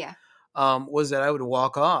myself, Yeah. was that I would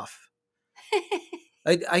walk off.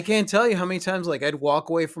 I can't tell you how many times like I'd walk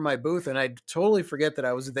away from my booth and I'd totally forget that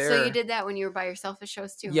I was there. So you did that when you were by yourself at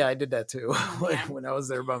shows too? Yeah, I did that too Oh, when I was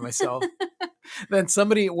there by myself. Then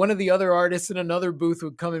one of the other artists in another booth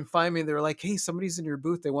would come and find me. They were like, "Hey, somebody's in your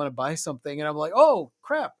booth. They want to buy something," and I'm like, "Oh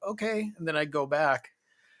crap, okay." And then I'd go back.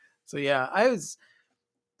 So yeah, I was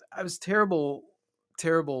terrible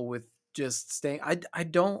with just staying. I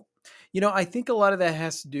don't, I think a lot of that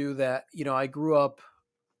has to do that, I grew up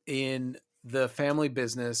in the family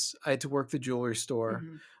business. I had to work the jewelry store.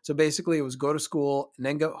 Mhm. So basically it was go to school and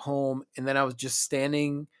then go home. And then I was just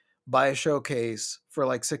standing by a showcase for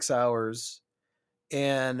like 6 hours.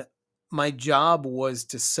 And my job was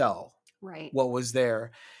to sell Right. what was there.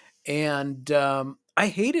 And I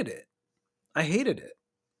hated it. I hated it.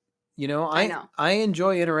 I know. I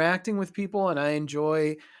enjoy interacting with people and I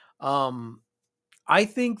enjoy, um, I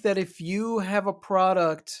think that if you have a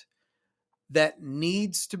product that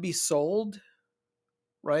needs to be sold,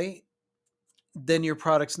 right? Then your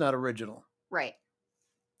product's not original. Right.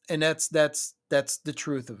 And that's the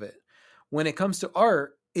truth of it. When it comes to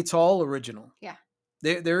art, it's all original. Yeah.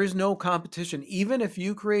 There is no competition. Even if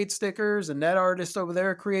you create stickers and that artist over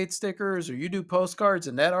there creates stickers, or you do postcards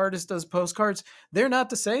and that artist does postcards, they're not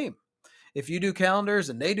the same. If you do calendars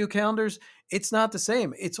and they do calendars, it's not the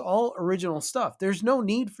same. It's all original stuff. There's no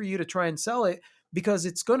need for you to try and sell it because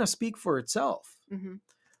it's going to speak for itself. Hmm.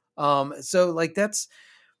 So like it's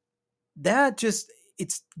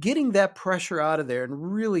getting that pressure out of there.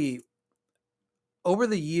 And really over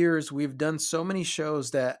the years, we've done so many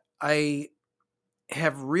shows that I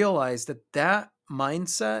have realized that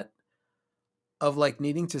mindset of like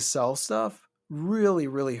needing to sell stuff really,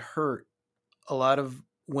 really hurt a lot of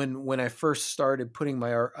when I first started putting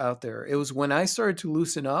my art out there. It was when I started to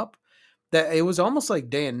loosen up that it was almost like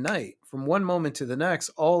day and night. From one moment to the next,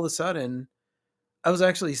 all of a sudden I was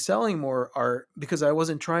actually selling more art because I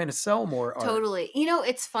wasn't trying to sell more art. Totally.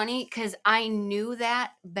 It's funny because I knew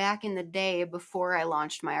that back in the day before I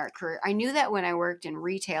launched my art career. I knew that when I worked in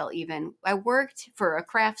retail, even I worked for a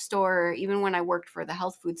craft store, even when I worked for the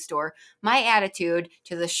health food store, my attitude,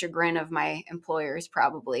 to the chagrin of my employers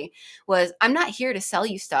probably, was I'm not here to sell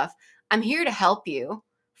you stuff. I'm here to help you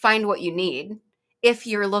find what you need if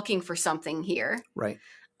you're looking for something here. Right.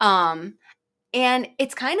 Um, and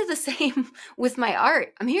it's kind of the same with my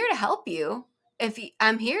art. I'm here to help you.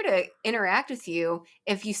 I'm here to interact with you.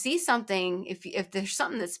 If you see something, if there's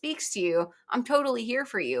something that speaks to you, I'm totally here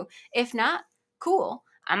for you. If not, cool.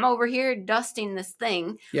 I'm over here dusting this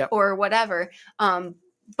thing Yep. or whatever.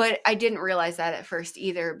 But I didn't realize that at first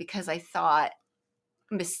either, because I thought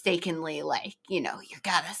mistakenly, like, you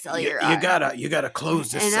gotta sell You, your you art. gotta you gotta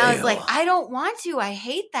close the And I was like, sale. I don't want to. I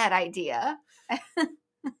hate that idea.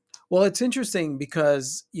 Well, it's interesting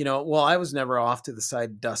because, well, I was never off to the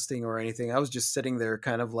side dusting or anything. I was just sitting there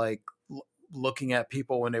kind of like looking at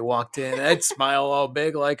people when they walked in. I'd smile all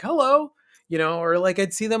big, like, hello, or like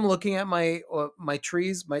I'd see them looking at my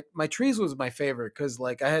trees. My trees was my favorite because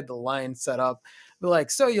like I had the line set up. Be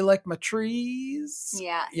like, so you like my trees?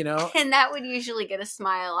 Yeah. You know? And that would usually get a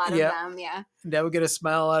smile out of Yeah. them. Yeah. That would get a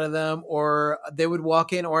smile out of them, or they would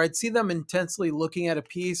walk in, or I'd see them intensely looking at a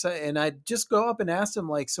piece, and I'd just go up and ask them,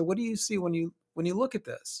 like, so what do you see when you look at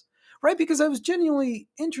this? Right? Because I was genuinely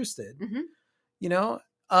interested. Hmm. You know?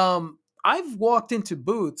 I've walked into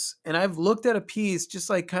booths and I've looked at a piece just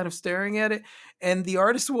like kind of staring at it, and the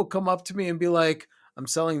artist will come up to me and be like, I'm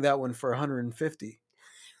selling that one for 150.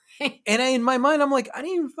 And in my mind, I'm like, I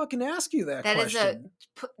didn't even fucking ask you that question.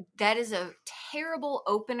 That is a terrible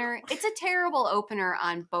opener. It's a terrible opener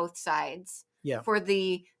on both sides. Yeah. For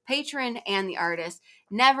the patron and the artist.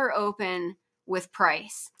 Never open with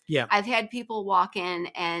price. Yeah. I've had people walk in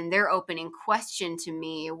and their opening question to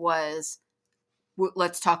me was,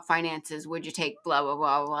 let's talk finances. Would you take blah, blah,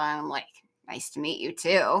 blah, blah? And I'm like, nice to meet you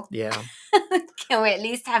too. Yeah. Can we at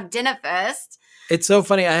least have dinner first? It's so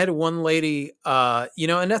funny. I had one lady, and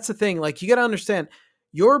that's the thing. Like, you got to understand,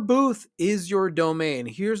 your booth is your domain.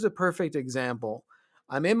 Here's a perfect example.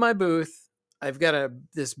 I'm in my booth. I've got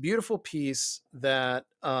this beautiful piece that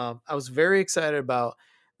I was very excited about.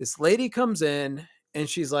 This lady comes in and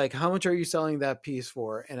she's like, how much are you selling that piece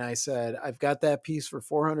for? And I said, I've got that piece for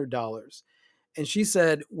 $400. And she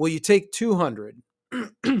said, will you take 200?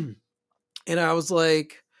 And I was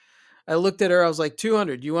like, I looked at her. I was like,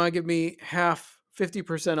 200. You want to give me half,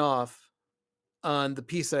 50% off on the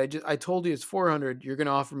piece that I told you it's 400. You're going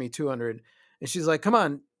to offer me 200. And she's like, come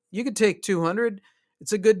on, you could take 200.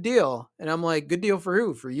 It's a good deal. And I'm like, good deal for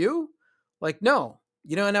who? For you? Like, no.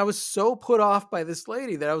 And I was so put off by this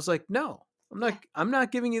lady that I was like, no, I'm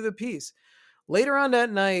not giving you the piece. Later on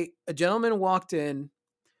that night, a gentleman walked in,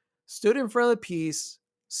 stood in front of the piece,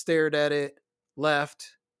 stared at it,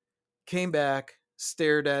 left, came back,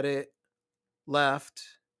 stared at it, left,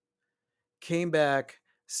 came back,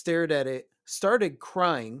 stared at it, started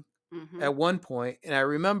crying at one point, and I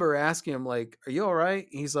remember asking him, like, are you all right?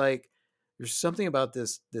 And he's like, there's something about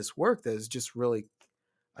this work that is just really,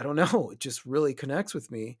 I don't know, it just really connects with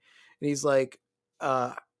me. And he's like,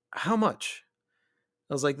 how much?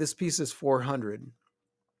 I was like, this piece is 400.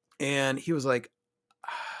 And he was like,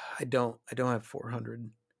 I don't have 400.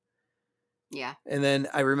 Yeah. And then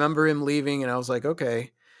I remember him leaving, and I was like,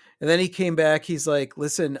 okay. And then he came back. He's like,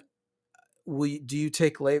 listen, do you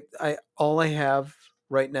take late? All I have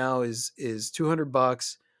right now is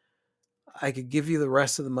 $200. I could give you the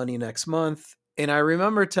rest of the money next month. And I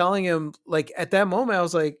remember telling him, like, at that moment, I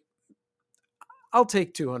was like, I'll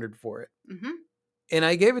take 200 for it. Mm-hmm. And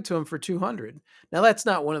I gave it to him for 200. Now, that's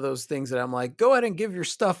not one of those things that I'm like, go ahead and give your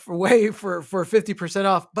stuff away for 50%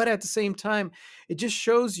 off. But at the same time, it just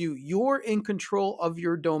shows you're in control of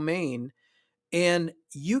your domain, and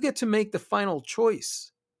you get to make the final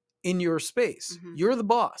choice in your space. Mm-hmm. You're the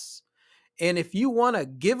boss. And if you want to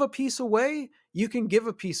give a piece away, you can give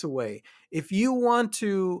a piece away. If you want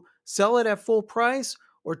to sell it at full price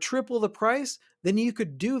or triple the price, then you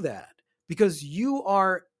could do that, because you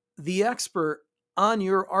are the expert on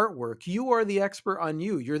your artwork. You are the expert on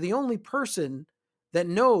you. You're the only person that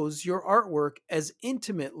knows your artwork as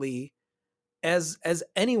intimately as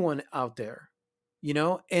anyone out there.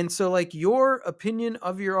 And so, like, your opinion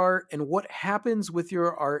of your art and what happens with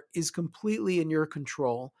your art is completely in your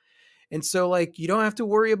control. And so, like, you don't have to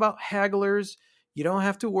worry about hagglers. You don't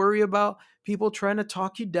have to worry about people trying to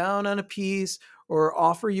talk you down on a piece or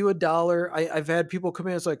offer you $1. I've had people come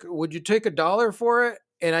in, it's like, would you take $1 for it?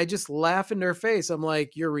 And I just laugh in their face. I'm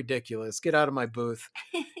like, you're ridiculous. Get out of my booth.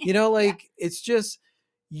 Like, it's just,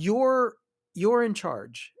 you're in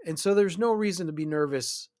charge. And so there's no reason to be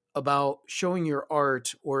nervous about showing your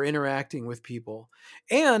art or interacting with people.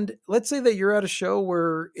 And let's say that you're at a show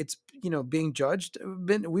where it's, being judged.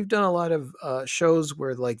 We've done a lot of shows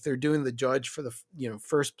where, like, they're doing the judge for the,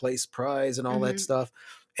 first place prize and all that stuff.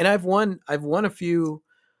 And I've won a few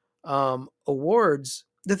awards.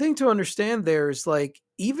 The thing to understand there is, like,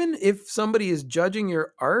 even if somebody is judging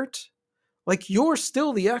your art, like, you're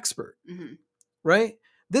still the expert, right?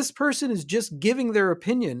 This person is just giving their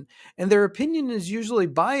opinion, and their opinion is usually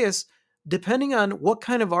biased depending on what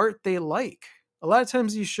kind of art they like. A lot of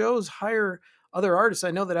times these shows hire other artists.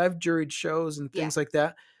 I know that I've juried shows and Yeah. things like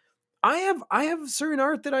that. I have certain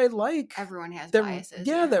art that I like Everyone has that, biases.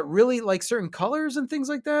 yeah, Yeah. that really like certain colors and things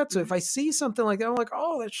like that. So if Mhm. I see something like that, I'm like,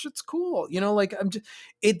 oh, that shit's cool. You know, like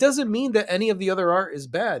it doesn't mean that any of the other art is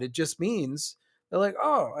bad. It just means they're like,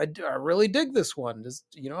 oh, I really dig this one.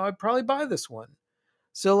 I'd probably buy this one.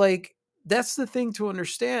 So like that's the thing to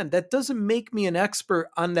understand. That doesn't make me an expert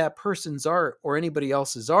on that person's art or anybody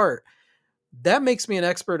else's art. That makes me an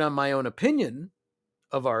expert on my own opinion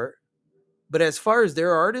of art. But as far as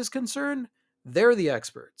their art is concerned, they're the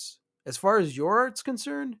experts. As far as your art's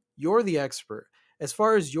concerned, you're the expert. As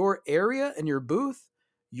far as your area and your booth,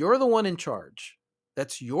 you're the one in charge.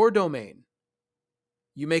 That's your domain.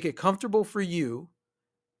 You make it comfortable for you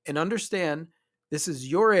and understand this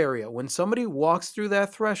is your area. When somebody walks through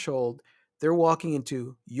that threshold, they're walking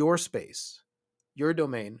into your space, your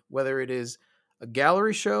domain, whether it is a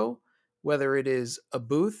gallery show, whether it is a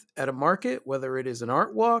booth at a market, whether it is an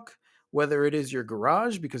art walk, whether it is your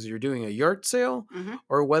garage because you're doing a yard sale, Mhm.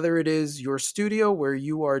 or whether it is your studio where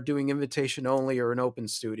you are doing invitation only or an open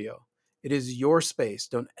studio. It is your space.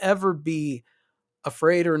 Don't ever be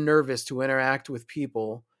afraid or nervous to interact with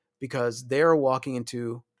people because they're walking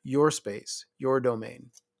into your space, your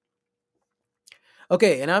domain.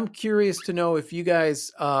 Okay, and I'm curious to know if you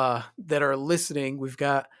guys that are listening, we've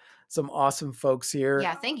got some awesome folks here.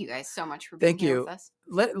 Yeah. Thank you guys so much for being Thank here with you. us.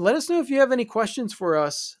 Let us know if you have any questions for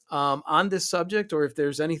us on this subject or if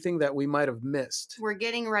there's anything that we might have missed. We're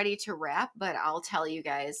getting ready to wrap, but I'll tell you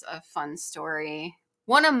guys a fun story.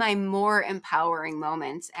 One of my more empowering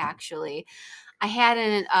moments, actually. I had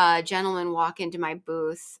a gentleman walk into my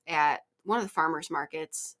booth at one of the farmers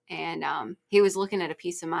markets, and he was looking at a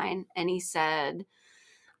piece of mine, and he said,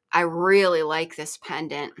 I really like this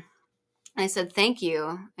pendant. And I said, thank you.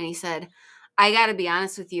 And he said, I got to be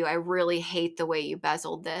honest with you, I really hate the way you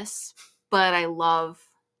bezeled this, but I love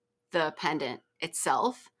the pendant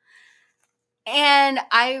itself. And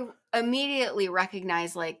I immediately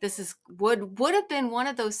recognized like this is would have been one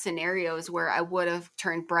of those scenarios where I would have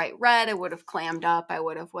turned bright red, I would have clammed up, I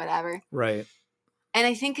would have whatever. Right. And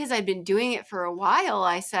I think because I'd been doing it for a while,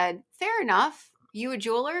 I said, fair enough. You a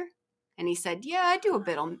jeweler? And he said, yeah, I do a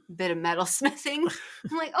bit of metalsmithing.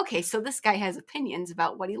 I'm like, okay, so this guy has opinions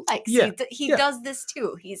about what he likes. Yeah. He does this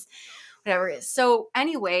too. He's whatever it is. So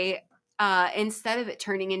anyway, instead of it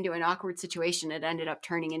turning into an awkward situation, it ended up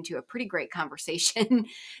turning into a pretty great conversation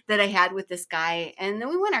that I had with this guy. And then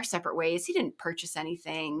we went our separate ways. He didn't purchase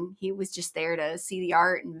anything. He was just there to see the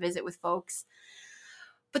art and visit with folks.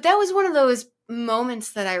 But that was one of those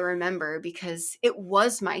moments that I remember because it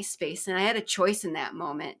was my space and I had a choice in that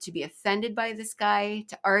moment to be offended by this guy,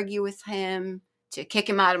 to argue with him, to kick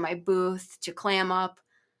him out of my booth, to clam up.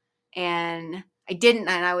 And I didn't,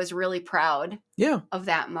 and I was really proud of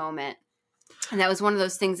that moment. And that was one of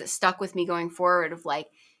those things that stuck with me going forward of like,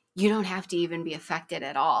 you don't have to even be affected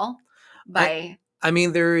at all by... I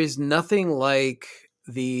mean, there is nothing like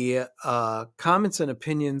the comments and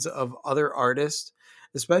opinions of other artists,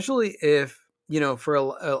 especially if, for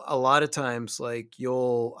a lot of times, like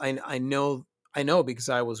I know because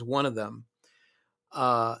I was one of them.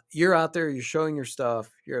 You're out there, you're showing your stuff,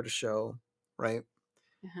 you're at a show, right?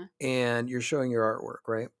 Uh-huh. And you're showing your artwork,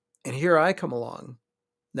 right? And here I come along.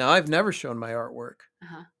 Now I've never shown my artwork.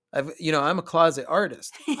 Uh-huh. I'm a closet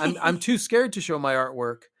artist. I'm too scared to show my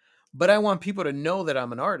artwork, but I want people to know that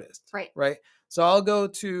I'm an artist. Right. So I'll go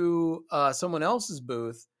to someone else's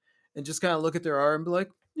booth and just kind of look at their art and be like,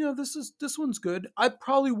 this one's good. I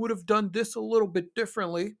probably would have done this a little bit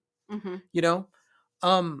differently. Mm-hmm.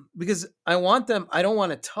 Because I don't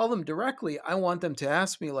want to tell them directly. I want them to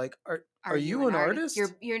ask me like, are you an artist?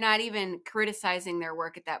 You're not even criticizing their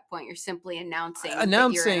work at that point. You're simply announcing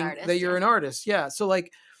that you're an artist. Yeah. So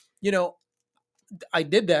like, I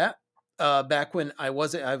did that back when I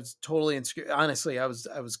was totally insecure. Honestly, I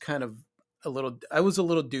was kind of a little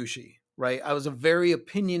douchey, right? I was a very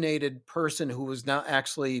opinionated person who was not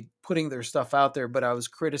actually putting their stuff out there, but I was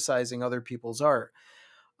criticizing other people's art.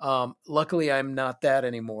 Luckily, I'm not that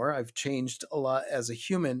anymore. I've changed a lot as a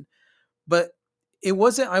human, but I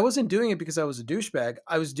wasn't doing it because I was a douchebag.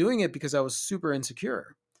 I was doing it because I was super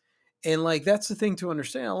insecure. And like, that's the thing to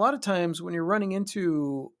understand. A lot of times when you're running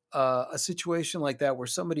into a situation like that, where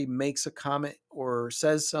somebody makes a comment or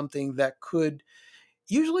says something that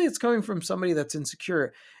usually it's coming from somebody that's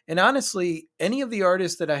insecure. And honestly, any of the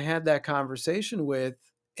artists that I had that conversation with,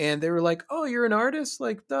 and they were like, oh, you're an artist?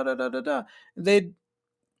 Like, da, da, da, da, da. They'd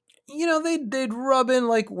rub in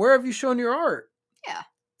like, where have you shown your art? Yeah.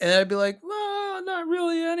 And I'd be like, well, not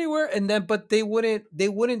really anywhere. And then, but they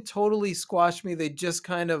wouldn't totally squash me. They just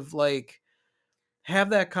kind of like,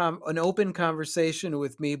 have that an open conversation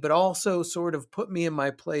with me, but also sort of put me in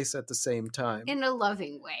my place at the same time. In a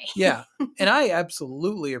loving way. Yeah. And I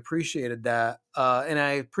absolutely appreciated that. And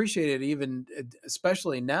I appreciate it even,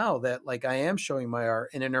 especially now that like I am showing my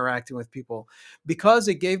art and interacting with people, because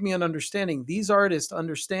it gave me an understanding. These artists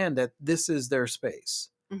understand that this is their space,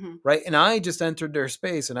 Mm-hmm. right? And I just entered their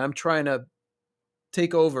space and I'm trying to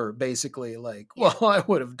take over basically like, Yeah. well, I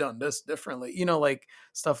would have done this differently, like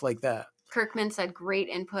stuff like that. Kirkman said, great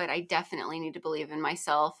input. I definitely need to believe in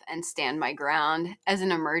myself and stand my ground. As an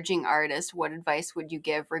emerging artist, what advice would you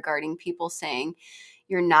give regarding people saying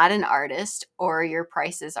you're not an artist or your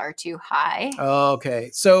prices are too high? Okay.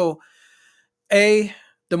 So, the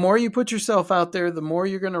more you put yourself out there, the more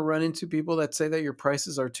you're going to run into people that say that your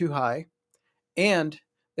prices are too high and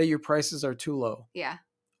that your prices are too low. Yeah.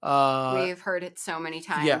 Uh, We've heard it so many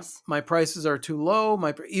times. Yeah, my prices are too low.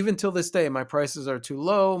 Even till this day, my prices are too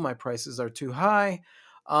low. My prices are too high.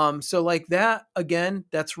 So like that, again,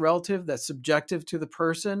 that's relative. That's subjective to the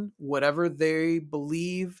person. Whatever they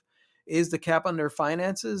believe is the cap on their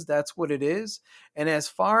finances, that's what it is. And as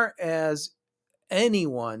far as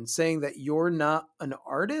anyone saying that you're not an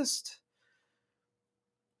artist,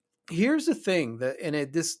 here's the thing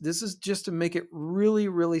this is just to make it really,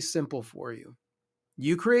 really simple for you.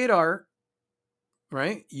 You create art,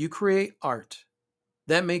 right? You create art.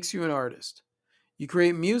 That makes you an artist. You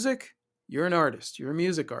create music, you're an artist. You're a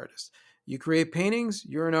music artist. You create paintings,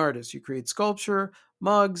 you're an artist. You create sculpture,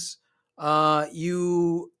 mugs.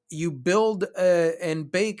 You build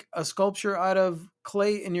and bake a sculpture out of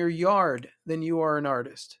clay in your yard, then you are an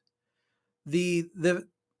artist. The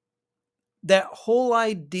that whole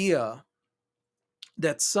idea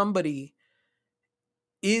that somebody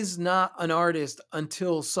is not an artist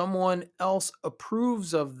until someone else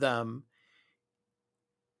approves of them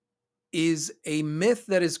is a myth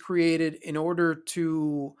that is created in order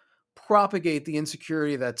to propagate the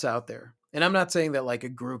insecurity that's out there. And I'm not saying that like a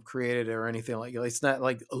group created it or anything like that. It's not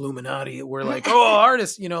like Illuminati. We're like, oh,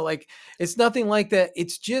 artists, like it's nothing like that.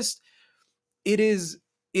 It's just, it is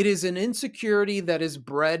an insecurity that is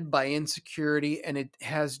bred by insecurity, and it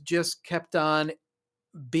has just kept on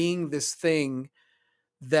being this thing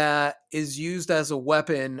that is used as a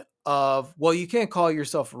weapon of, well, you can't call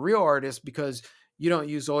yourself a real artist because you don't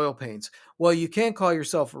use oil paints. Well, you can't call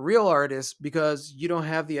yourself a real artist because you don't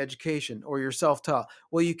have the education or you're self-taught.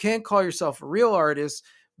 Well, you can't call yourself a real artist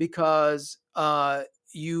because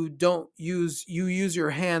you use your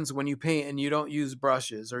hands when you paint and you don't use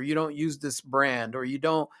brushes, or you don't use this brand, or you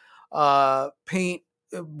don't paint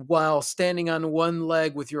while standing on one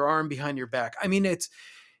leg with your arm behind your back. I mean, it's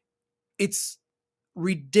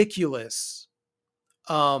ridiculous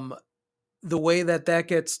the way that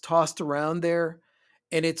gets tossed around there,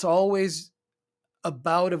 and it's always a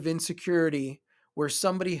bout of insecurity where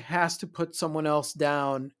somebody has to put someone else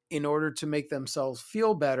down in order to make themselves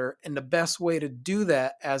feel better, and the best way to do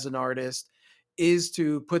that as an artist is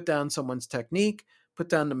to put down someone's technique, put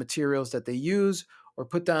down the materials that they use, or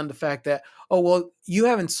put down the fact that, oh, well, you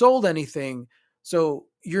haven't sold anything, so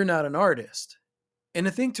you're not an artist. And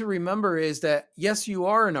the thing to remember is that, yes, you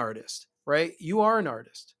are an artist, right? You are an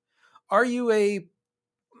artist. Are you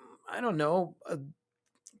I don't know, a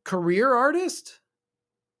career artist?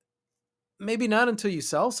 Maybe not until you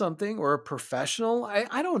sell something, or a professional.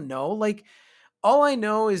 I don't know. Like, all I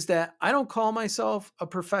know is that I don't call myself a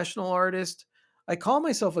professional artist. I call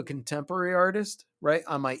myself a contemporary artist, right?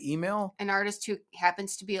 On my email. An artist who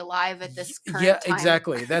happens to be alive at this current Yeah, time.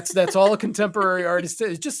 exactly. That's all a contemporary artist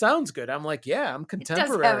is. It just sounds good. I'm like, yeah, I'm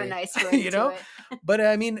contemporary. It does have a nice ring to it. But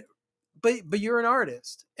I mean, but you're an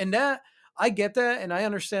artist, and that, I get that, and I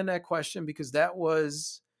understand that question, because that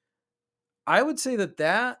was, I would say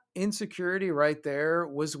that insecurity right there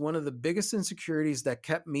was one of the biggest insecurities that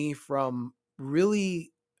kept me from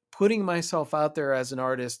really putting myself out there as an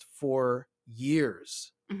artist for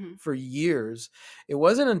years. Mm-hmm. For years. It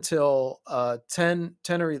wasn't until 10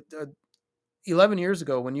 or 11 years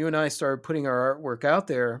ago when you and I started putting our artwork out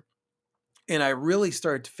there, and I really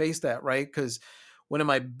started to face that, right? Because one of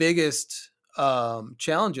my biggest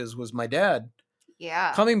challenges was my dad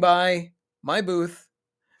coming by my booth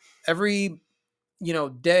every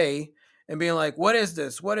day and being like, what is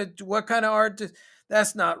this, what kind of art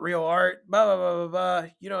that's not real art, blah blah blah blah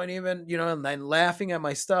blah, and even and then laughing at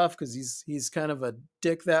my stuff, because he's kind of a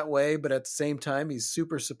dick that way, but at the same time he's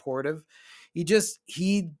super supportive.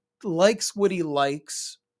 He likes what he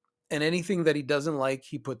likes, and anything that he doesn't like,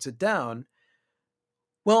 he puts it down.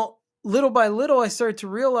 Well, little by little, I started to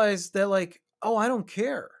realize that, like, oh, I don't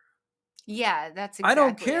care. Yeah, that's exactly I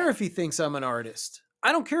don't care if he thinks I'm an artist.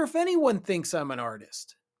 I don't care if anyone thinks I'm an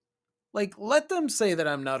artist. Like, let them say that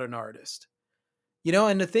I'm not an artist. You know,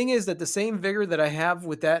 and the thing is that the same vigor that I have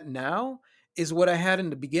with that now is what I had in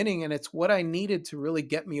the beginning. And it's what I needed to really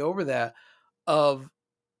get me over that of,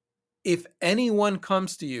 if anyone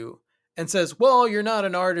comes to you and says, well, you're not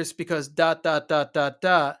an artist because dot, dot, dot, dot,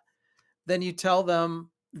 dot, then you tell them,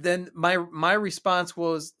 then my response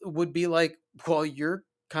would be like, well, you're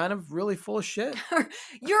kind of really full of shit.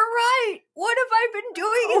 You're right. What have I been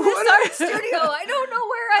doing in this art studio? I don't know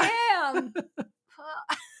where I am.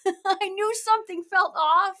 I knew something felt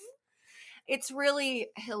off. It's really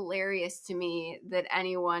hilarious to me that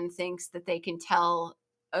anyone thinks that they can tell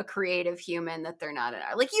a creative human that they're not an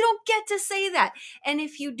artist. Like, you don't get to say that. And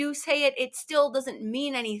if you do say it, it still doesn't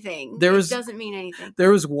mean anything. It doesn't mean anything.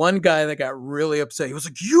 There was one guy that got really upset. He was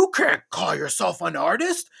like, you can't call yourself an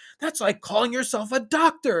artist. That's like calling yourself a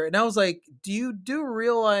doctor. And I was like, do you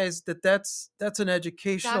realize that that's an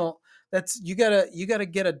educational, that's, you gotta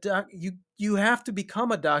get a doc. You have to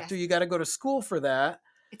become a doctor. Yes. You got to go to school for that.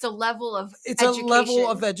 It's a level of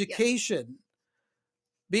education. Yes.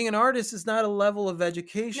 Being an artist is not a level of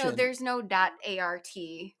education. No, there's no .art.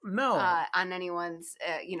 No, on anyone's,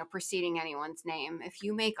 preceding anyone's name. If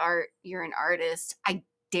you make art, you're an artist. I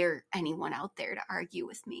dare anyone out there to argue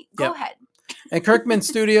with me. Go ahead. And Kirkman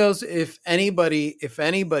Studios, if anybody,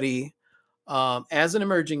 as an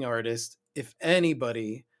emerging artist, if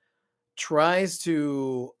anybody tries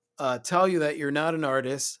to tell you that you're not an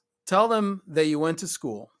artist, tell them that you went to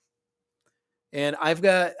school. And I've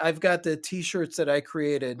got the t-shirts that I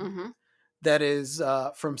created that is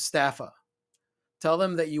from Staffa. Tell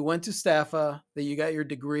them that you went to Staffa, that you got your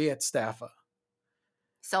degree at Staffa.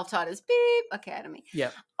 Self-taught is beep academy.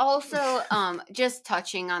 Yeah. Also, just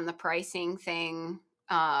touching on the pricing thing.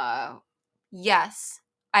 Yes,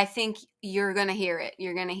 I think you're going to hear it.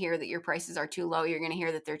 You're going to hear that your prices are too low. You're going to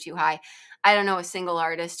hear that they're too high. I don't know a single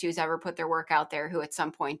artist who's ever put their work out there who at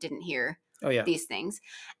some point didn't hear these things.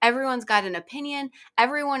 Everyone's got an opinion.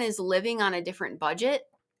 Everyone is living on a different budget.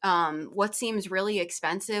 What seems really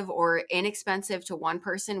expensive or inexpensive to one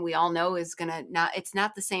person, we all know it's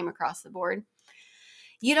not the same across the board.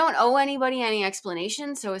 You don't owe anybody any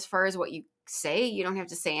explanation. So as far as what you say, you don't have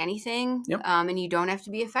to say anything. Yep. And you don't have to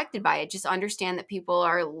be affected by it. Just understand that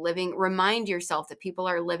remind yourself that people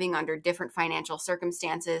are living under different financial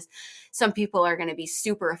circumstances. Some people are going to be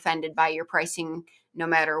super offended by your pricing no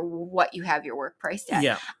matter what you have your work priced at.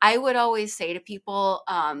 Yeah. I would always say to people,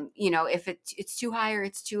 if it's too high or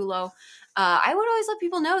it's too low, I would always let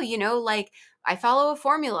people know, like, I follow a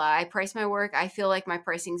formula. I price my work. I feel like my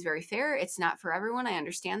pricing is very fair. It's not for everyone. I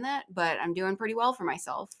understand that, but I'm doing pretty well for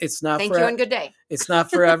myself. It's not. Thank you and good day. It's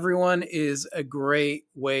not for everyone is a great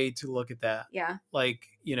way to look at that. Yeah. Like,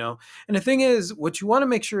 and the thing is, what you want to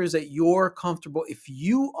make sure is that you're comfortable. If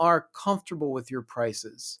you are comfortable with your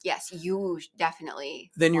prices. Yes, you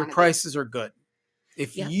definitely. Then your prices are good.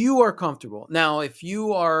 If you are comfortable. Now, if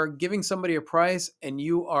you are giving somebody a price and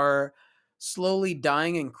you are slowly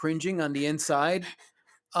dying and cringing on the inside,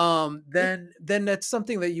 then that's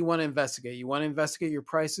something that you want to investigate. You want to investigate your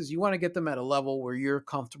prices. You want to get them at a level where you're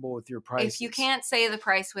comfortable with your prices. If you can't say the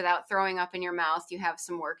price without throwing up in your mouth, you have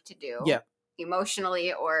some work to do. Yeah.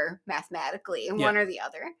 Emotionally or mathematically, one or the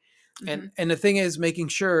other. And the thing is making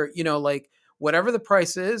sure, like whatever the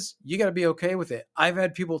price is, you got to be okay with it. I've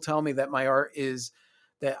had people tell me that my art is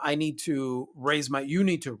that I need to you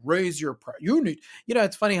need to raise your price.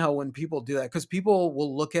 It's funny how when people do that, because people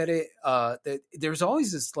will look at it, that there's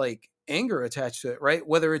always this like anger attached to it, right?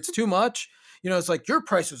 Whether it's too much, it's like your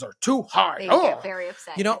prices are too high. They get very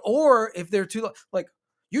upset. Or if they're too low, like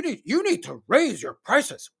you need to raise your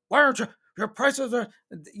prices. Why aren't your prices are,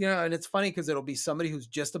 and it's funny because it'll be somebody who's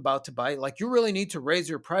just about to buy, like, you really need to raise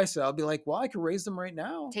your prices. I'll be like, well, I can raise them right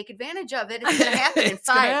now. Take advantage of it. It's going to happen in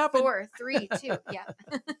 5, 4, 3, 2. Yeah.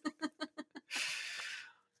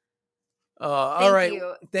 All right.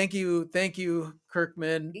 Thank you,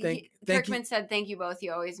 Kirkman. Kirkman said, thank you both.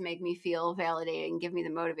 You always make me feel validated and give me the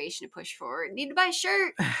motivation to push forward. Need to buy a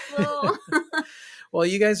shirt. Well,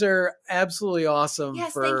 you guys are absolutely awesome.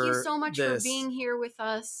 Yes, thank you so much for being here with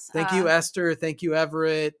us. Thank you, Esther. Thank you,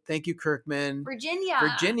 Everett. Thank you, Kirkman.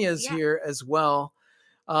 Virginia's here as well.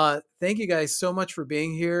 Thank you guys so much for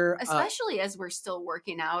being here. Especially as we're still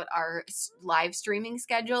working out our live streaming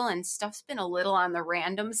schedule, and stuff's been a little on the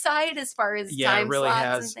random side as far as time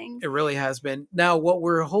slots and things. It really has been. Now, what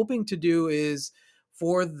we're hoping to do is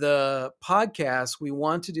for the podcast, we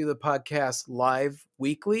want to do the podcast live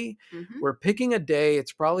weekly. Mm-hmm. We're picking a day.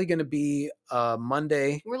 It's probably going to be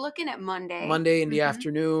Monday. We're looking at Monday. Monday in the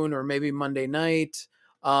afternoon, or maybe Monday night.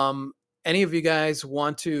 Any of you guys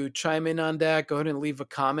want to chime in on that, go ahead and leave a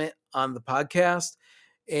comment on the podcast.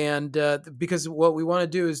 And because what we want to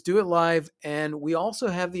do is do it live, and we also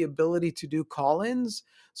have the ability to do call-ins.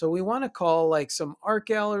 So we want to call like some art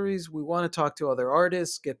galleries. We want to talk to other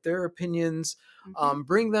artists, get their opinions,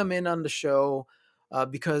 bring them in on the show,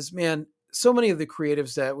 because man, so many of the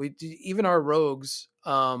creatives that we do, even our rogues,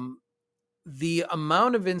 the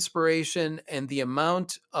amount of inspiration and the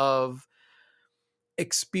amount of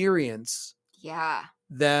experience Yeah.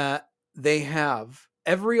 that they have.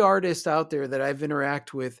 Every artist out there that I've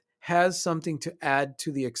interacted with has something to add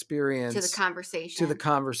to the experience, To the conversation. to the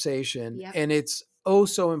conversation. Yep. And it's oh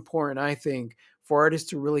so important, I think, for artists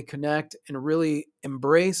to really connect and really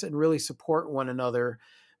embrace and really support one another.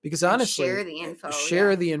 Because And honestly, share the info, share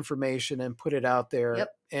yeah. the information and put it out there.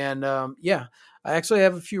 Yep. And yeah, I actually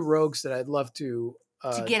have a few rogues that I'd love to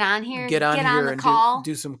get on here, get on here the and call.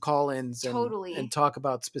 do some call-ins Totally. and talk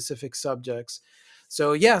about specific subjects.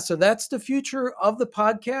 So yeah, so that's the future of the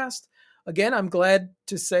podcast. Again, I'm glad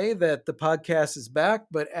to say that the podcast is back,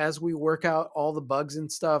 but as we work out all the bugs and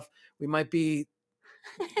stuff, we might be,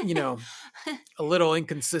 you know, a little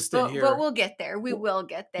inconsistent here. But we'll get there. We will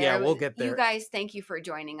get there. Yeah, we'll get there. You guys, thank you for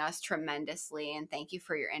joining us tremendously, and thank you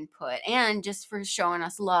for your input and just for showing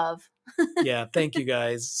us love. Yeah, thank you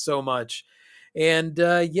guys so much. And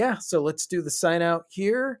yeah, so let's do the sign out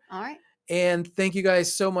here. All right. And thank you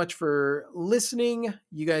guys so much for listening.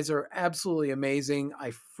 You guys are absolutely amazing.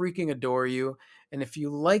 I freaking adore you. And if you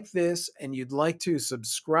like this and you'd like to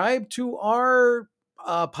subscribe to our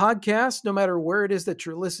podcast, no matter where it is that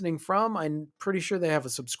you're listening from, I'm pretty sure they have a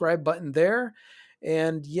subscribe button there.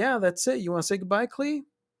 And yeah, that's it. You want to say goodbye, Clee?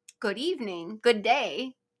 Good evening. Good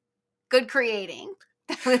day. Good creating.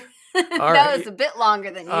 That was a bit longer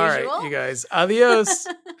than usual. All right, you guys. Adios.